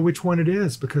doesn't know which one it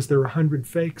is because there are 100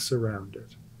 fakes around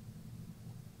it.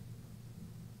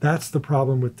 That's the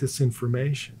problem with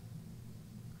disinformation.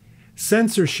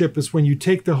 Censorship is when you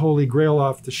take the Holy Grail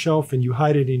off the shelf and you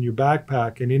hide it in your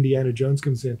backpack, and Indiana Jones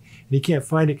comes in and he can't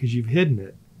find it because you've hidden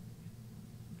it.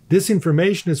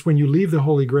 Disinformation is when you leave the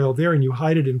Holy Grail there and you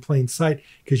hide it in plain sight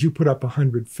because you put up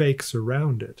 100 fakes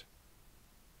around it.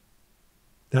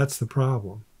 That's the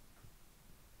problem.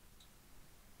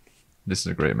 This is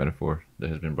a great metaphor that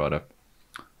has been brought up.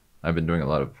 I've been doing a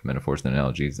lot of metaphors and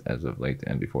analogies as of late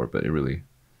and before, but it really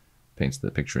paints the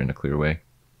picture in a clear way.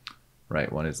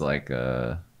 Right, one is like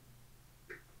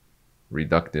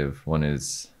reductive, one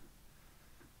is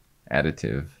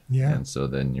additive. Yeah. And so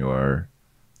then you're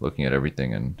looking at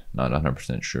everything and not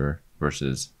 100% sure,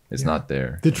 versus it's not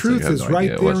there. The truth is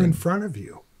right there in front of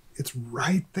you. It's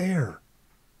right there,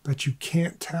 but you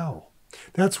can't tell.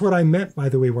 That's what I meant, by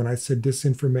the way, when I said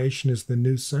disinformation is the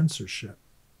new censorship.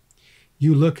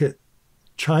 You look at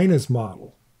China's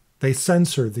model. They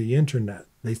censor the internet.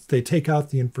 They take out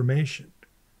the information.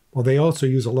 Well, they also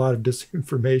use a lot of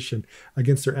disinformation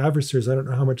against their adversaries. I don't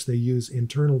know how much they use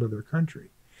internal to their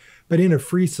country. But in a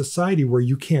free society where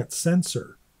you can't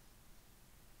censor,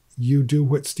 you do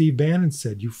what Steve Bannon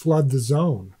said. You flood the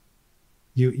zone.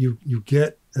 You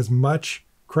get as much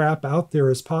crap out there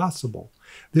as possible.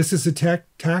 This is a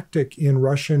tactic in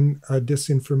Russian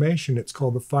disinformation. It's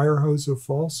called the fire hose of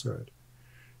falsehood.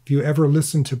 If you ever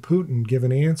listen to Putin give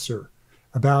an answer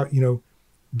about,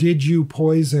 did you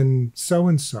poison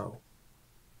so-and-so?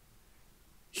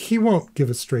 He won't give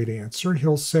a straight answer.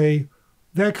 He'll say,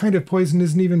 that kind of poison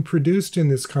isn't even produced in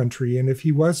this country. And if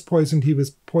he was poisoned, he was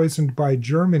poisoned by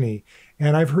Germany.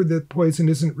 And I've heard that poison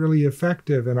isn't really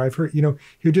effective. And I've heard,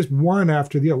 he'll just one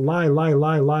after the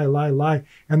other, lie.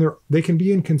 And they can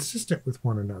be inconsistent with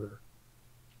one another.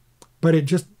 But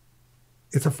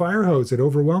it's a fire hose. It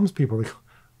overwhelms people. They go,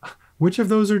 which of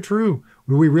those are true?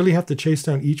 Do we really have to chase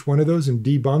down each one of those and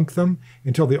debunk them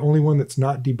until the only one that's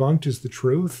not debunked is the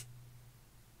truth?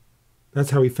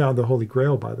 That's how he found the Holy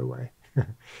Grail, by the way.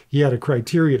 He had a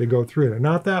criteria to go through it.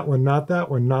 Not that one, not that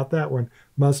one, not that one.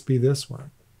 Must be this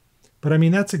one. But I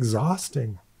mean, that's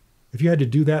exhausting. If you had to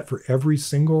do that for every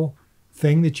single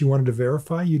thing that you wanted to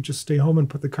verify, you'd just stay home and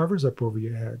put the covers up over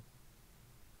your head.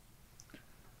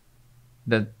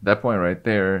 that point right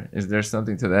there, is there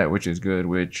something to that which is good,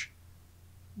 which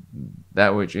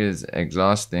that which is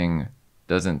exhausting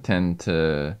doesn't tend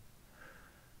to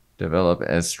develop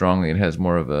as strongly. It has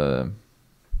more of a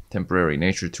temporary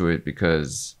nature to it,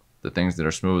 because the things that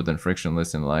are smooth and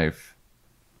frictionless in life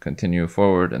continue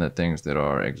forward, and the things that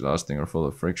are exhausting or full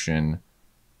of friction,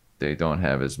 they don't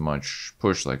have as much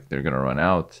push, like they're going to run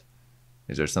out.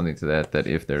 Is there something to that, that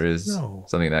if there is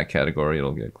something in that category,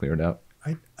 it'll get cleared out?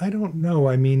 I don't know.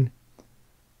 I mean,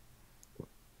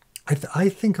 I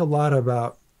think a lot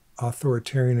about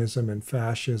authoritarianism and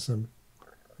fascism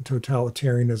and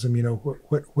totalitarianism. You know,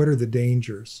 what are the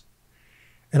dangers?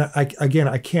 And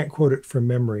I can't quote it from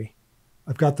memory.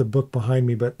 I've got the book behind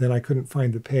me, but then I couldn't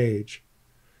find the page.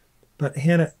 But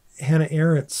Hannah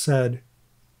Arendt said,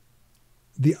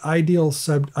 the ideal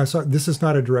this is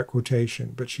not a direct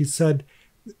quotation, but she said,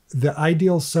 the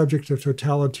ideal subject of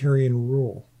totalitarian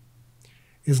rule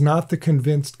is not the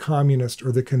convinced communist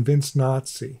or the convinced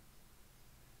Nazi,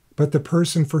 but the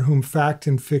person for whom fact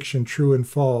and fiction, true and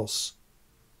false,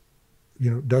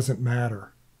 doesn't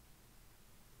matter.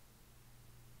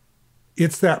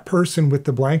 It's that person with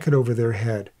the blanket over their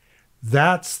head.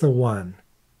 That's the one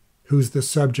who's the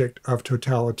subject of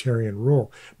totalitarian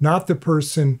rule. Not the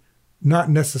person,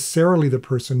 not necessarily the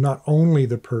person, not only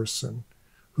the person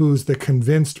who's the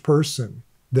convinced person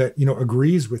that,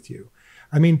 agrees with you.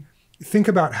 I mean, think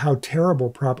about how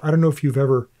terrible I don't know if you've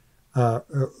ever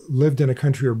lived in a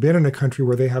country or been in a country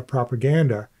where they have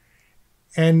propaganda.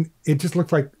 And it just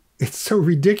looks like it's so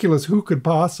ridiculous. Who could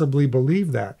possibly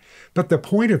believe that? But the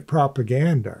point of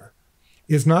propaganda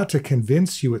is not to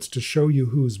convince you, it's to show you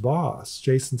who's boss.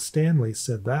 Jason Stanley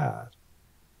said that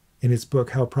in his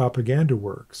book, How Propaganda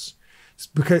Works. It's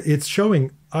because it's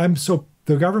showing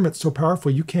the government's so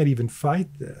powerful, you can't even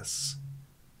fight this.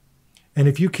 And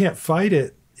if you can't fight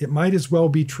it, it might as well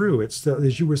be true. It's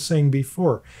as you were saying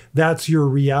before, that's your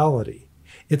reality.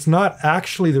 It's not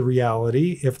actually the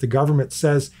reality if the government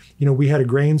says, we had a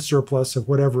grain surplus of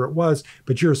whatever it was,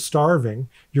 but you're starving.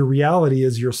 Your reality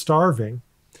is you're starving.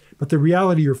 But the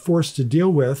reality you're forced to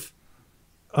deal with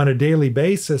on a daily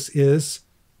basis is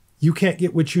you can't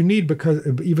get what you need, because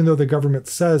even though the government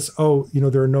says,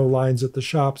 there are no lines at the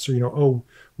shops, or,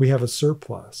 we have a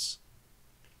surplus.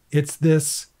 It's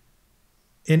this.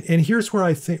 And here's what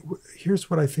I think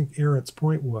Arendt's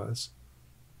point was.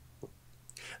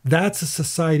 That's a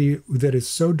society that is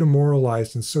so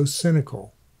demoralized and so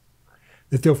cynical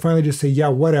that they'll finally just say, yeah,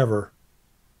 whatever.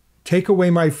 Take away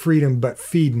my freedom, but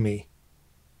feed me.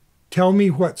 Tell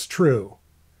me what's true,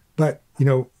 but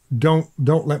don't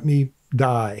let me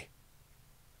die.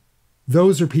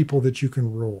 Those are people that you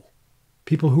can rule.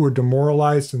 People who are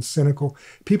demoralized and cynical,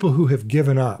 people who have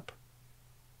given up.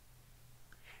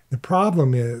 The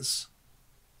problem is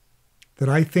that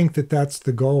I think that that's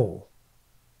the goal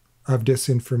of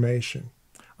disinformation.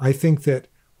 I think that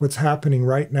what's happening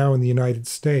right now in the United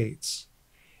States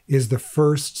is the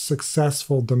first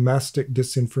successful domestic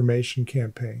disinformation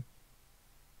campaign.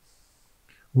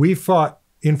 We fought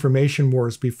information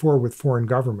wars before with foreign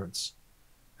governments,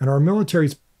 and our military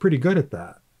is pretty good at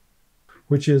that,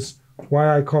 which is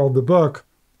why I called the book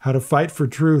How to Fight for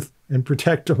Truth and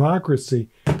Protect Democracy,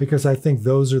 because I think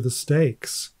those are the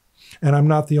stakes. And I'm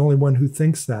not the only one who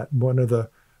thinks that. One of the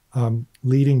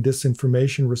leading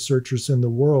disinformation researchers in the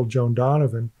world, Joan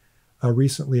Donovan,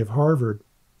 recently of Harvard,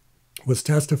 was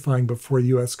testifying before the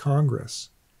U.S. Congress.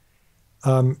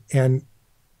 And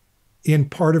in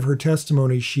part of her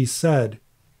testimony, she said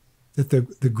that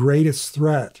the greatest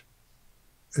threat,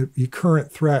 the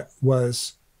current threat,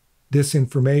 was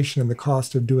disinformation, and the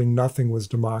cost of doing nothing was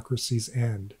democracy's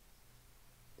end.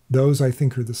 Those, I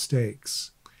think, are the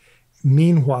stakes.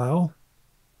 Meanwhile,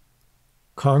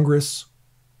 Congress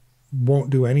won't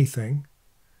do anything.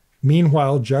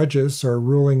 Meanwhile, judges are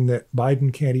ruling that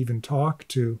Biden can't even talk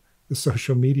to the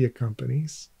social media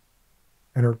companies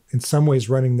and are in some ways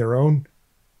running their own,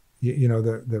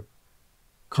 the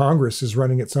Congress is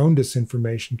running its own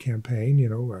disinformation campaign,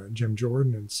 Jim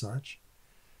Jordan and such.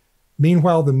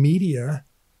 Meanwhile, the media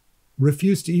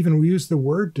refused to even use the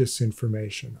word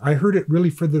disinformation. I heard it really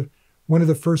for one of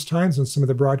the first times on some of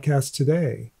the broadcasts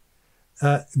today.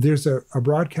 There's a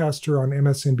broadcaster on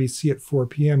MSNBC at 4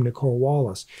 p.m., Nicole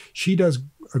Wallace. She does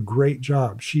a great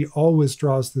job. She always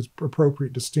draws the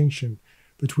appropriate distinction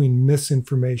between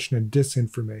misinformation and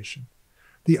disinformation.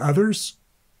 The others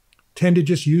tend to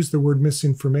just use the word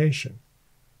misinformation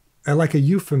like a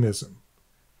euphemism,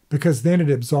 because then it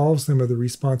absolves them of the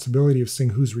responsibility of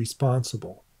saying who's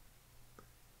responsible.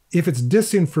 If it's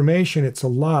disinformation, it's a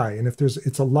lie. And if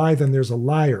it's a lie, then there's a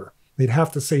liar. They'd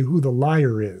have to say who the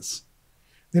liar is.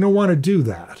 They don't want to do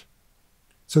that.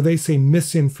 So they say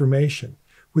misinformation,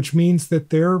 which means that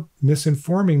they're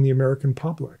misinforming the American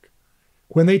public.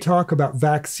 When they talk about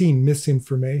vaccine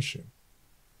misinformation,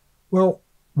 well,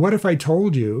 what if I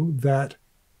told you that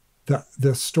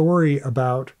the story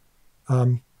about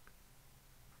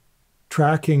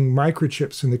tracking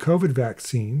microchips in the COVID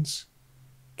vaccines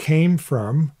came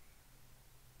from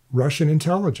Russian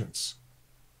intelligence?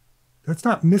 That's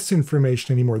not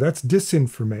misinformation anymore. That's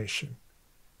disinformation.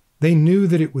 They knew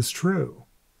that it was true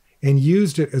and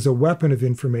used it as a weapon of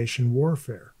information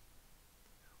warfare.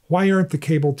 Why aren't the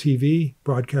cable TV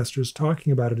broadcasters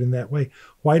talking about it in that way?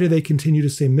 Why do they continue to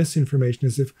say misinformation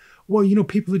as if, well,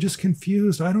 people are just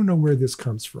confused. I don't know where this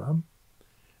comes from.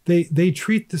 They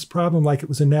treat this problem like it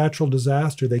was a natural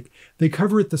disaster. They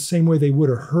cover it the same way they would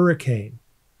a hurricane.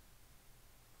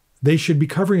 They should be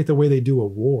covering it the way they do a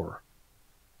war.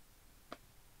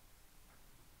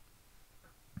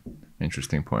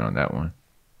 Interesting point on that one.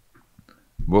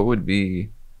 What would be,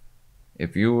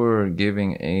 if you were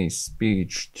giving a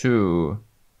speech to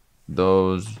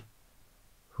those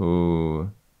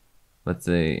who, let's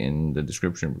say in the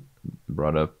description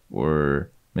brought up,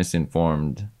 were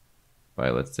misinformed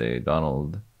by, let's say,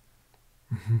 Donald,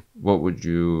 what would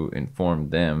you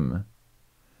inform them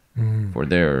for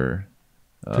their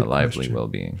lively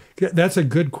well-being? That's a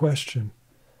good question.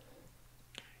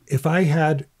 If I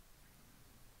had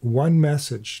one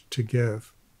message to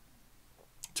give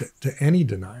to any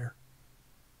denier,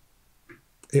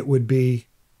 it would be,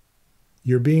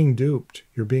 you're being duped,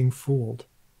 you're being fooled.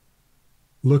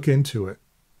 Look into it.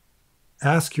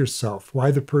 Ask yourself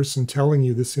why the person telling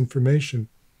you this information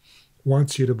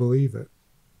wants you to believe it.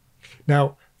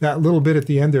 Now, that little bit at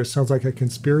the end there sounds like a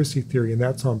conspiracy theory, and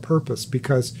that's on purpose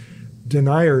because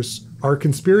deniers are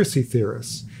conspiracy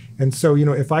theorists. And so,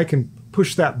 if I can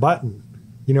push that button,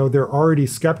 they're already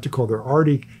skeptical, they're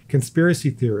already conspiracy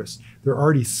theorists, they're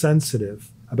already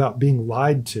sensitive about being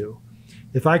lied to.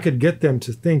 If I could get them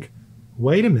to think,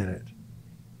 wait a minute,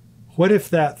 what if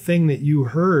that thing that you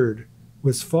heard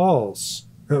was false?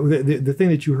 The thing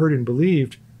that you heard and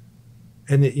believed,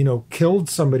 and that, killed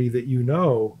somebody that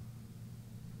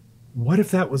what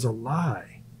if that was a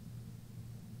lie?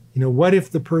 What if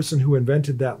the person who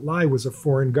invented that lie was a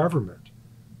foreign government?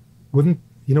 Wouldn't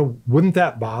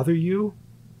that bother you?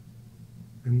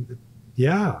 And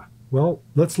yeah, well,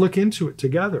 let's look into it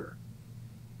together.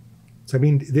 So,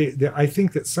 I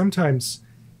think that sometimes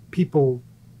people,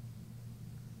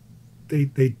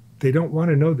 they don't want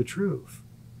to know the truth.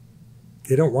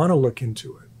 They don't want to look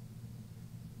into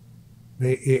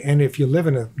it. And if you live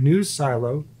in a news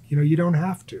silo, you don't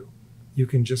have to. You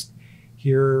can just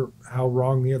hear how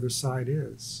wrong the other side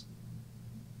is.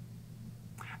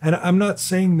 And I'm not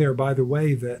saying there, by the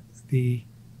way, that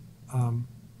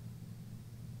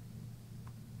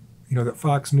that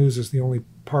Fox News is the only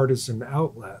partisan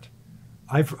outlet.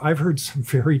 I've heard some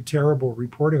very terrible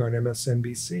reporting on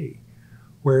MSNBC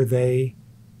where they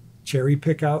cherry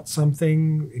pick out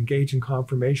something, engage in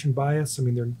confirmation bias.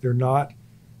 They're not,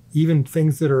 even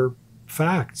things that are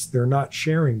facts, they're not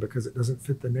sharing because it doesn't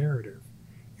fit the narrative.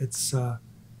 It's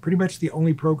pretty much the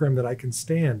only program that I can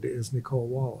stand is Nicole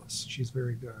Wallace. She's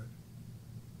very good.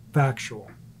 Factual.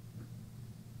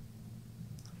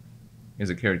 Is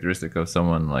a characteristic of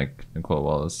someone like Nicole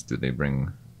Wallace, do they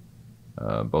bring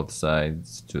both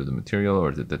sides to the material,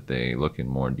 or is it that they look in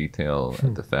more detail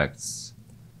at the facts?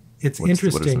 It's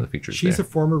interesting. What are some of the features She's there? A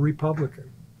former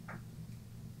Republican.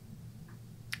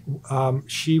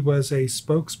 She was a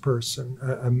spokesperson,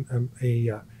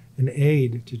 an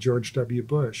aide to George W.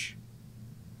 Bush.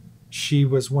 She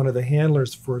was one of the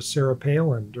handlers for Sarah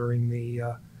Palin during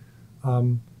the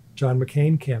John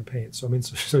McCain campaign.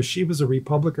 So she was a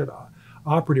Republican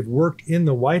operative, worked in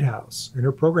the White House, and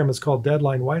her program is called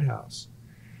Deadline White House.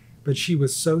 But she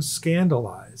was so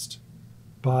scandalized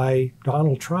by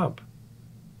Donald Trump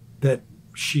that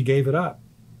she gave it up.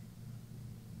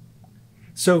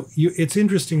 So it's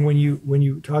interesting when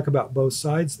you talk about both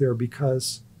sides there,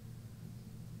 because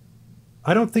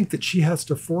I don't think that she has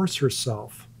to force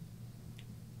herself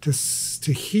to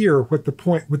hear what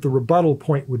the rebuttal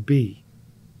point would be.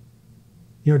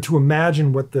 To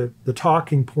imagine what the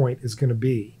talking point is going to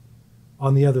be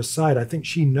on the other side. I think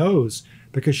she knows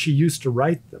because she used to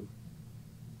write them.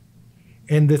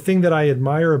 And the thing that I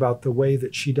admire about the way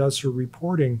that she does her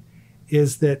reporting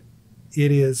is that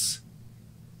it is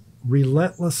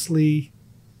relentlessly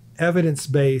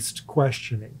evidence-based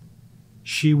questioning.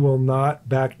 She will not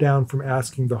back down from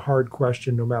asking the hard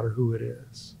question, no matter who it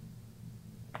is.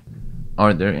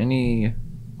 Are there any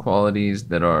qualities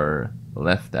that are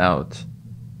left out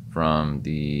from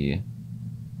the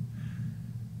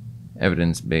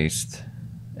evidence-based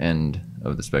end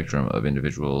of the spectrum of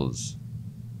individuals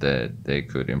that they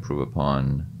could improve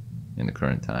upon in the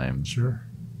current time? Sure.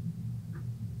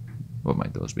 What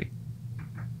might those be?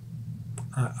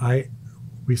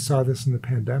 We saw this in the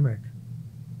pandemic.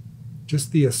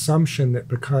 Just the assumption that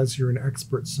because you're an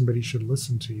expert, somebody should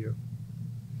listen to you,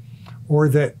 or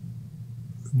that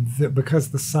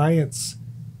because the science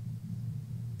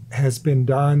has been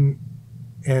done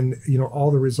and all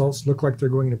the results look like they're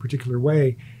going in a particular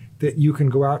way, that you can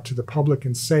go out to the public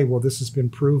and say, well, this has been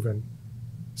proven,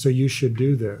 so you should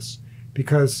do this.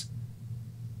 Because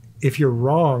if you're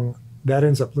wrong, that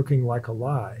ends up looking like a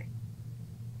lie.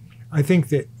 I think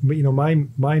that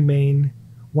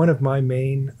one of my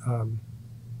main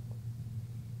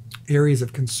areas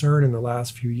of concern in the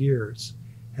last few years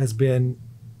has been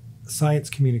science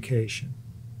communication.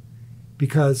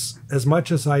 Because as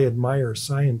much as I admire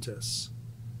scientists,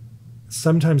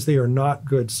 sometimes they are not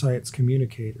good science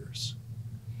communicators.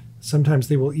 Sometimes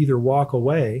they will either walk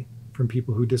away from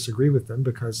people who disagree with them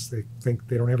because they think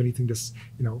they don't have anything to,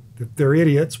 that they're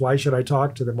idiots. Why should I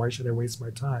talk to them? Why should I waste my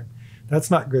time?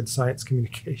 That's not good science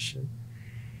communication.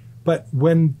 But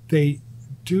when they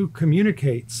do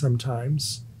communicate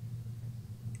sometimes,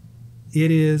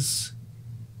 it is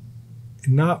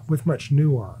not with much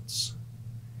nuance.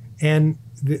 And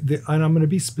and I'm going to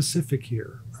be specific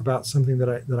here about something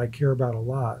that I care about a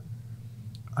lot.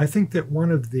 I think that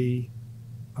one of the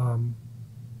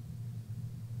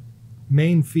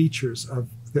main features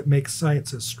that makes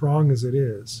science as strong as it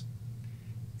is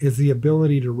the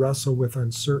ability to wrestle with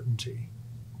uncertainty,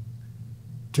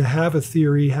 to have a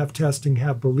theory, have testing,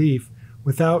 have belief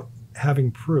without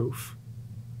having proof.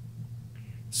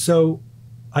 So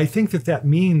I think that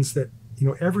means that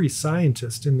every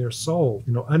scientist in their soul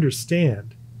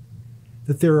understand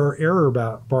that there are error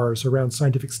bars around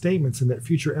scientific statements and that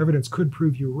future evidence could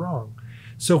prove you wrong.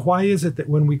 So why is it that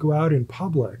when we go out in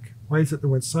public, why is it that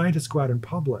when scientists go out in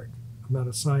public, I'm not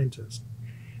a scientist,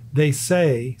 they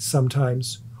say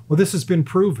sometimes, well, this has been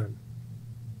proven?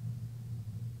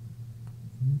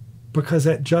 Because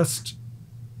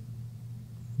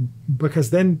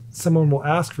then someone will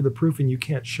ask for the proof and you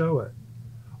can't show it.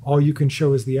 All you can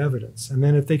show is the evidence. And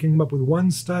then if they can come up with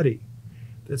one study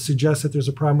that suggests that there's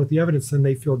a problem with the evidence, then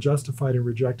they feel justified in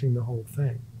rejecting the whole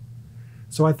thing.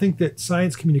 So I think that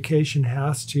science communication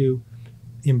has to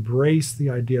embrace the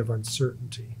idea of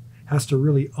uncertainty, has to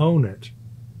really own it,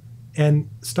 and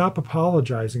stop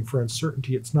apologizing for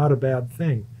uncertainty. It's not a bad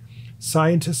thing.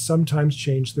 Scientists sometimes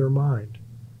change their mind.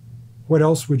 What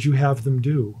else would you have them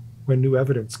do when new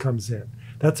evidence comes in?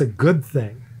 That's a good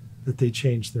thing that they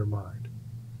change their mind.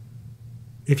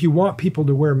 If you want people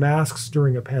to wear masks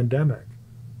during a pandemic,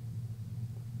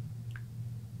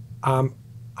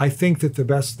 I think that the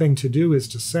best thing to do is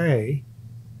to say,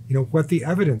 what the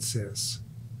evidence is.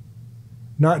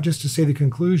 Not just to say the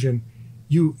conclusion,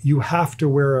 you have to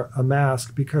wear a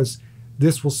mask because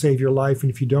this will save your life,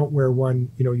 and if you don't wear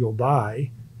one, you'll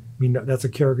die. I mean, that's a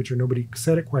caricature. Nobody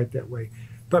said it quite that way,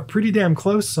 but pretty damn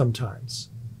close sometimes.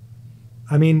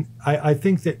 I mean, I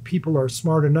think that people are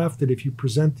smart enough that if you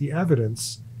present the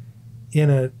evidence in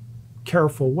a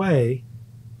careful way,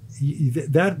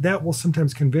 that will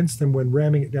sometimes convince them when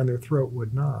ramming it down their throat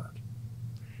would not.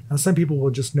 Now, some people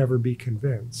will just never be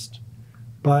convinced.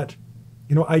 But,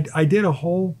 I did a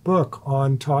whole book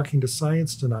on talking to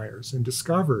science deniers and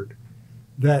discovered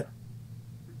that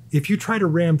if you try to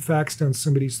ram facts down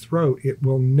somebody's throat, it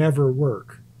will never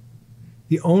work.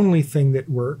 The only thing that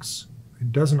works,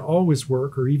 it doesn't always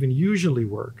work or even usually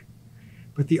work,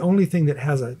 but the only thing that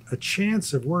has a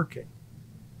chance of working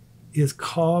is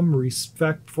calm,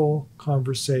 respectful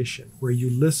conversation where you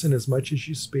listen as much as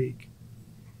you speak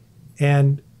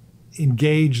and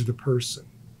engage the person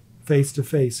face to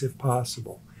face if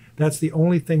possible. That's the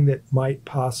only thing that might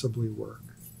possibly work.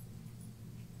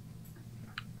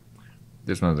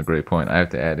 This one was a great point. I have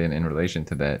to add in relation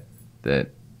to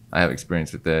that I have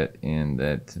experience with that in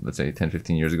that, let's say 10,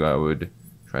 15 years ago, I would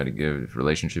try to give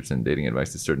relationships and dating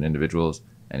advice to certain individuals,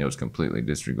 and it was completely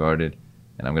disregarded.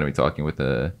 And I'm going to be talking with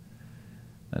an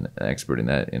expert in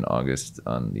that in August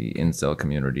on the incel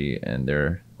community and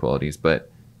their qualities.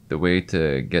 But the way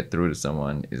to get through to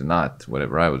someone is not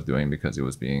whatever I was doing, because it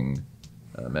was being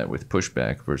met with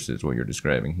pushback versus what you're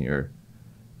describing here,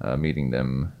 meeting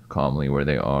them calmly where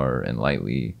they are and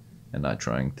lightly, and not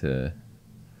trying to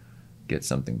get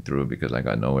something through, because I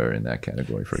got nowhere in that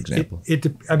category, for example. It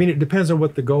depends on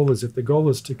what the goal is. If the goal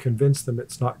is to convince them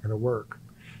it's not going to work,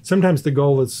 sometimes the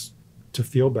goal is to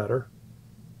feel better,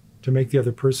 to make the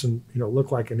other person,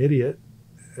 look like an idiot,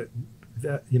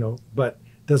 but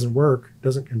doesn't work,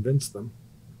 doesn't convince them.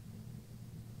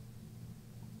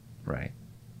 Right.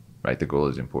 right, the goal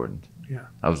is important. Yeah.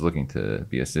 I was looking to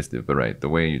be assistive, but right, the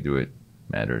way you do it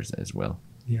matters as well.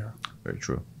 Yeah. Very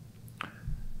true.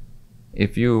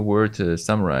 If you were to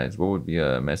summarize, what would be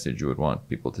a message you would want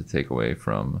people to take away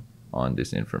from On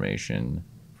Disinformation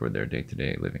for their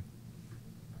day-to-day living?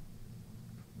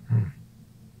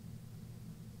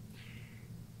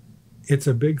 It's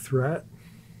a big threat.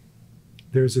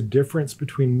 There's a difference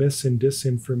between mis and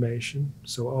disinformation.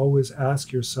 So always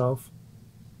ask yourself,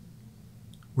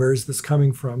 where is this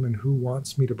coming from and who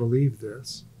wants me to believe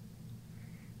this?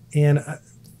 And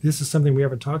this is something we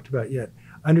haven't talked about yet.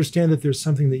 Understand that there's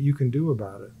something that you can do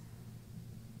about it.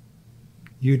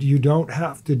 You don't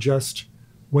have to just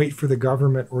wait for the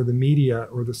government or the media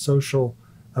or the social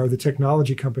or the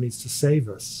technology companies to save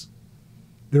us.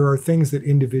 There are things that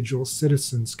individual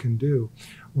citizens can do,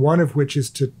 one of which is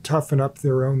to toughen up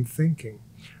their own thinking.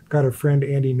 I've got a friend,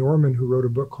 Andy Norman, who wrote a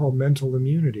book called Mental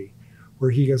Immunity,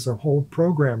 where he has a whole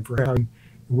program for how to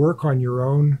work on your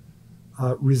own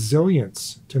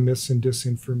resilience to mis and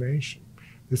disinformation.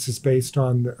 This is based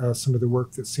on some of the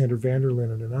work that Sandra van der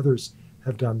Linden and others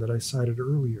have done that I cited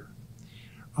earlier.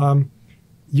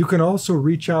 You can also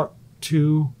reach out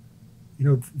to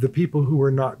the people who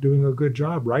are not doing a good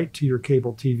job. Write to your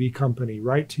cable TV company,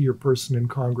 write to your person in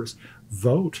Congress,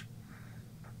 vote.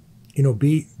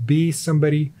 Be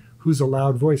somebody who's a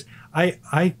loud voice.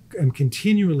 I am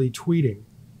continually tweeting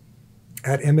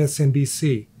at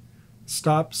MSNBC,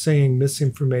 stop saying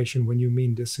misinformation when you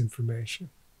mean disinformation.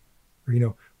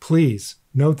 Or, please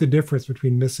note the difference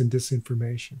between mis and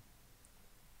disinformation.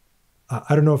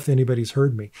 I don't know if anybody's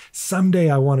heard me. Someday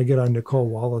I want to get on Nicole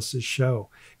Wallace's show,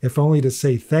 if only to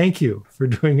say thank you for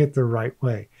doing it the right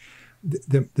way.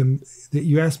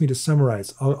 You asked me to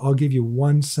summarize. I'll give you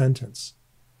one sentence.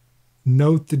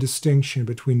 Note the distinction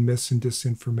between mis and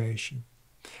disinformation.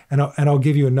 And I'll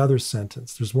give you another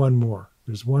sentence. There's one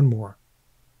more.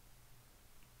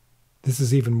 This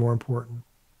is even more important.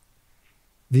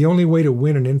 The only way to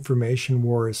win an information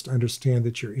war is to understand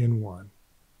that you're in one.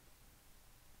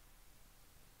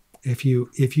 If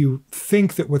you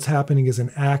think that what's happening is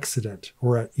an accident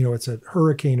or it's a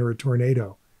hurricane or a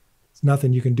tornado, it's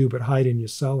nothing you can do but hide in your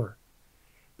cellar.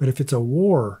 But if it's a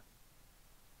war,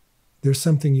 there's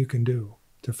something you can do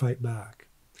to fight back.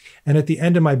 And at the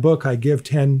end of my book, I give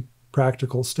 10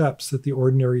 practical steps that the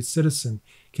ordinary citizen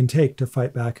can take to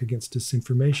fight back against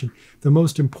disinformation, the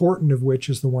most important of which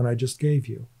is the one I just gave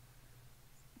you.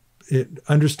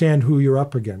 Understand who you're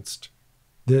up against.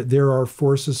 There are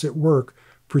forces at work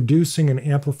producing and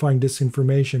amplifying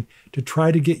disinformation to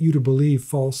try to get you to believe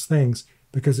false things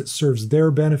because it serves their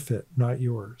benefit, not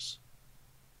yours.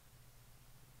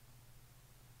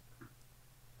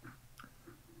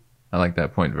 I like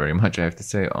that point very much. I have to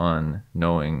say, on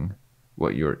knowing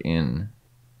what you're in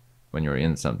when you're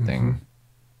in something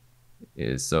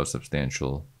is so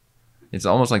substantial. It's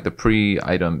almost like the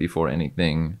pre-item before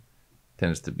anything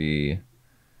tends to be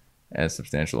as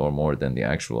substantial or more than the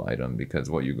actual item, because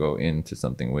what you go into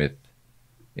something with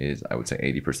is, I would say,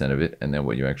 80% of it, and then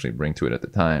what you actually bring to it at the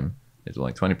time is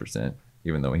only 20%,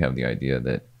 even though we have the idea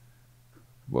that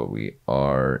what we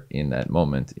are in that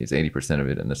moment is 80% of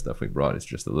it, and the stuff we brought is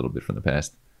just a little bit from the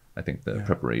past. I think the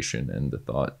preparation and the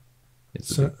thought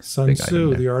is Sun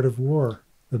Tzu, The Art of War.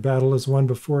 The battle is won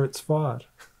before it's fought.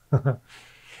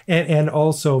 And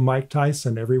also Mike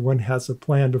Tyson, everyone has a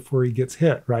plan before he gets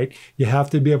hit, right? You have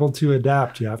to be able to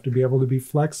adapt. You have to be able to be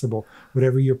flexible.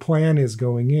 Whatever your plan is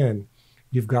going in,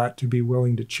 you've got to be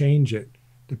willing to change it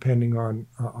depending on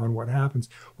what happens.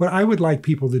 What I would like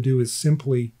people to do is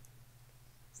simply,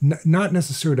 not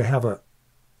necessarily to have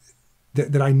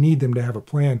that I need them to have a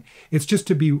plan. It's just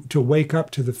to wake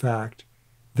up to the fact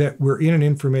that we're in an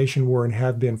information war and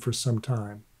have been for some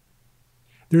time.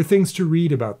 There are things to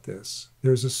read about this.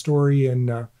 There's a story in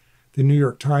the New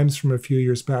York Times from a few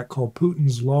years back called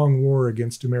Putin's Long War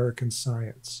Against American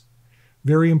Science.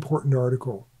 Very important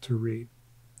article to read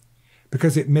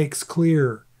because it makes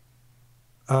clear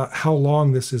how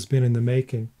long this has been in the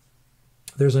making.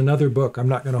 There's another book. I'm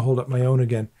not going to hold up my own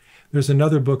again. There's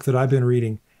another book that I've been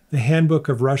reading, The Handbook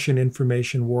of Russian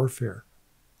Information Warfare.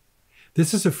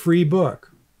 This is a free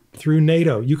book through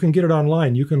NATO. You can get it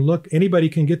online. You can look. Anybody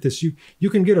can get this. You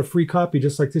can get a free copy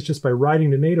just like this just by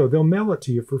writing to NATO. They'll mail it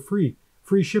to you for free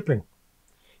shipping.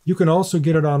 You can also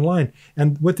get it online.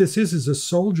 And what this is a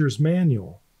soldier's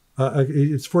manual.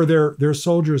 It's for their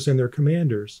soldiers and their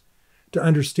commanders to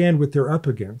understand what they're up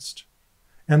against.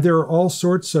 And there are all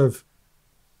sorts of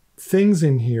things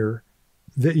in here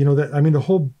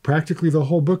that, practically the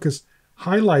whole book is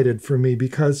highlighted for me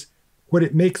because what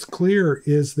it makes clear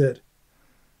is that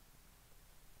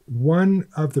one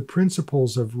of the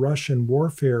principles of Russian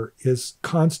warfare is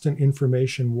constant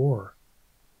information war.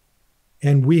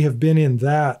 And we have been in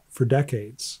that for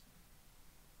decades.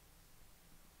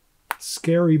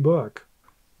 Scary book.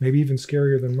 Maybe even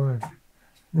scarier than mine.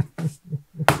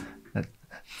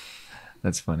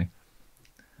 That's funny.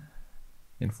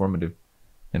 Informative.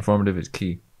 Informative is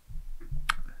key.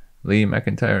 Lee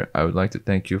McIntyre, I would like to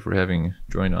thank you for having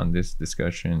joined on this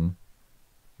discussion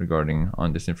regarding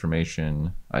On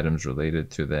Disinformation, items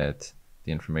related to that,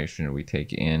 the information we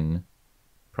take in,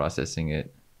 processing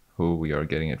it, who we are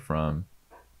getting it from,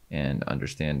 and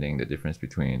understanding the difference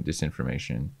between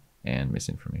disinformation and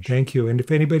misinformation. Thank you. And if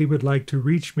anybody would like to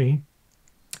reach me,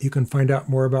 you can find out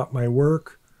more about my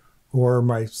work or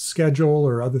my schedule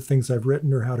or other things I've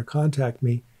written or how to contact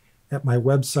me at my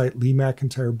website,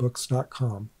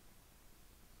 leemcintyrebooks.com.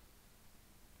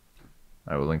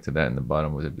 I will link to that in the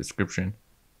bottom with a description,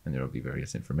 and there will be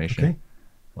various information. Okay.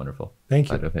 Wonderful. Thank you.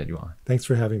 Glad to have had you on. Thanks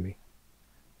for having me.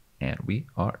 And we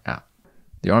are out.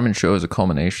 The Armin Show is a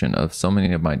culmination of so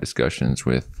many of my discussions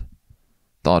with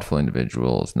thoughtful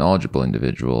individuals, knowledgeable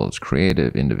individuals,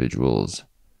 creative individuals,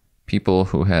 people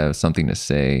who have something to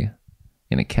say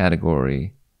in a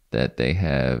category that they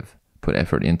have put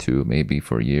effort into, maybe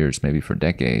for years, maybe for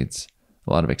decades.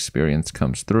 A lot of experience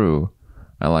comes through.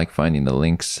 I like finding the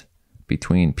links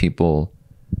between people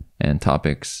and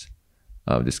topics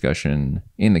of discussion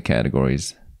in the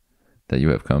categories that you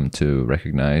have come to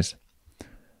recognize.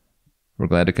 We're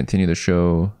glad to continue the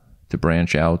show, to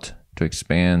branch out, to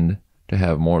expand, to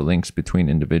have more links between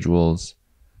individuals,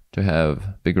 to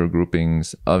have bigger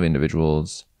groupings of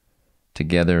individuals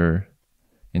together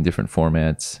in different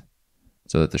formats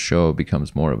so that the show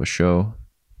becomes more of a show.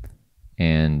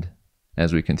 And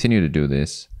as we continue to do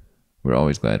this, we're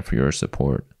always glad for your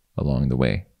support along the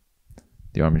way.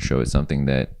 The Armin Show is something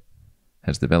that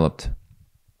has developed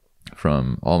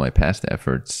from all my past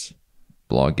efforts,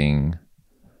 blogging,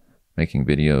 making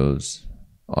videos,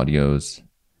 audios,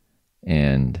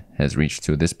 and has reached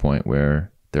to this point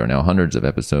where there are now hundreds of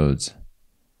episodes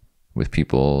with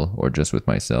people or just with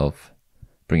myself,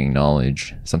 bringing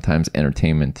knowledge, sometimes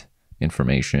entertainment,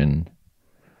 information,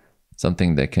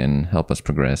 something that can help us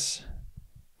progress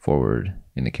forward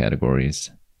in the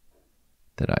categories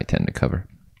that I tend to cover.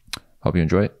 Hope you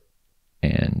enjoy it,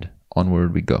 and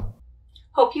onward we go.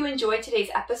 Hope you enjoyed today's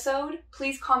episode.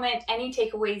 Please comment any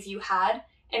takeaways you had,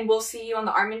 and we'll see you on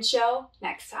The Armin Show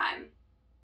next time.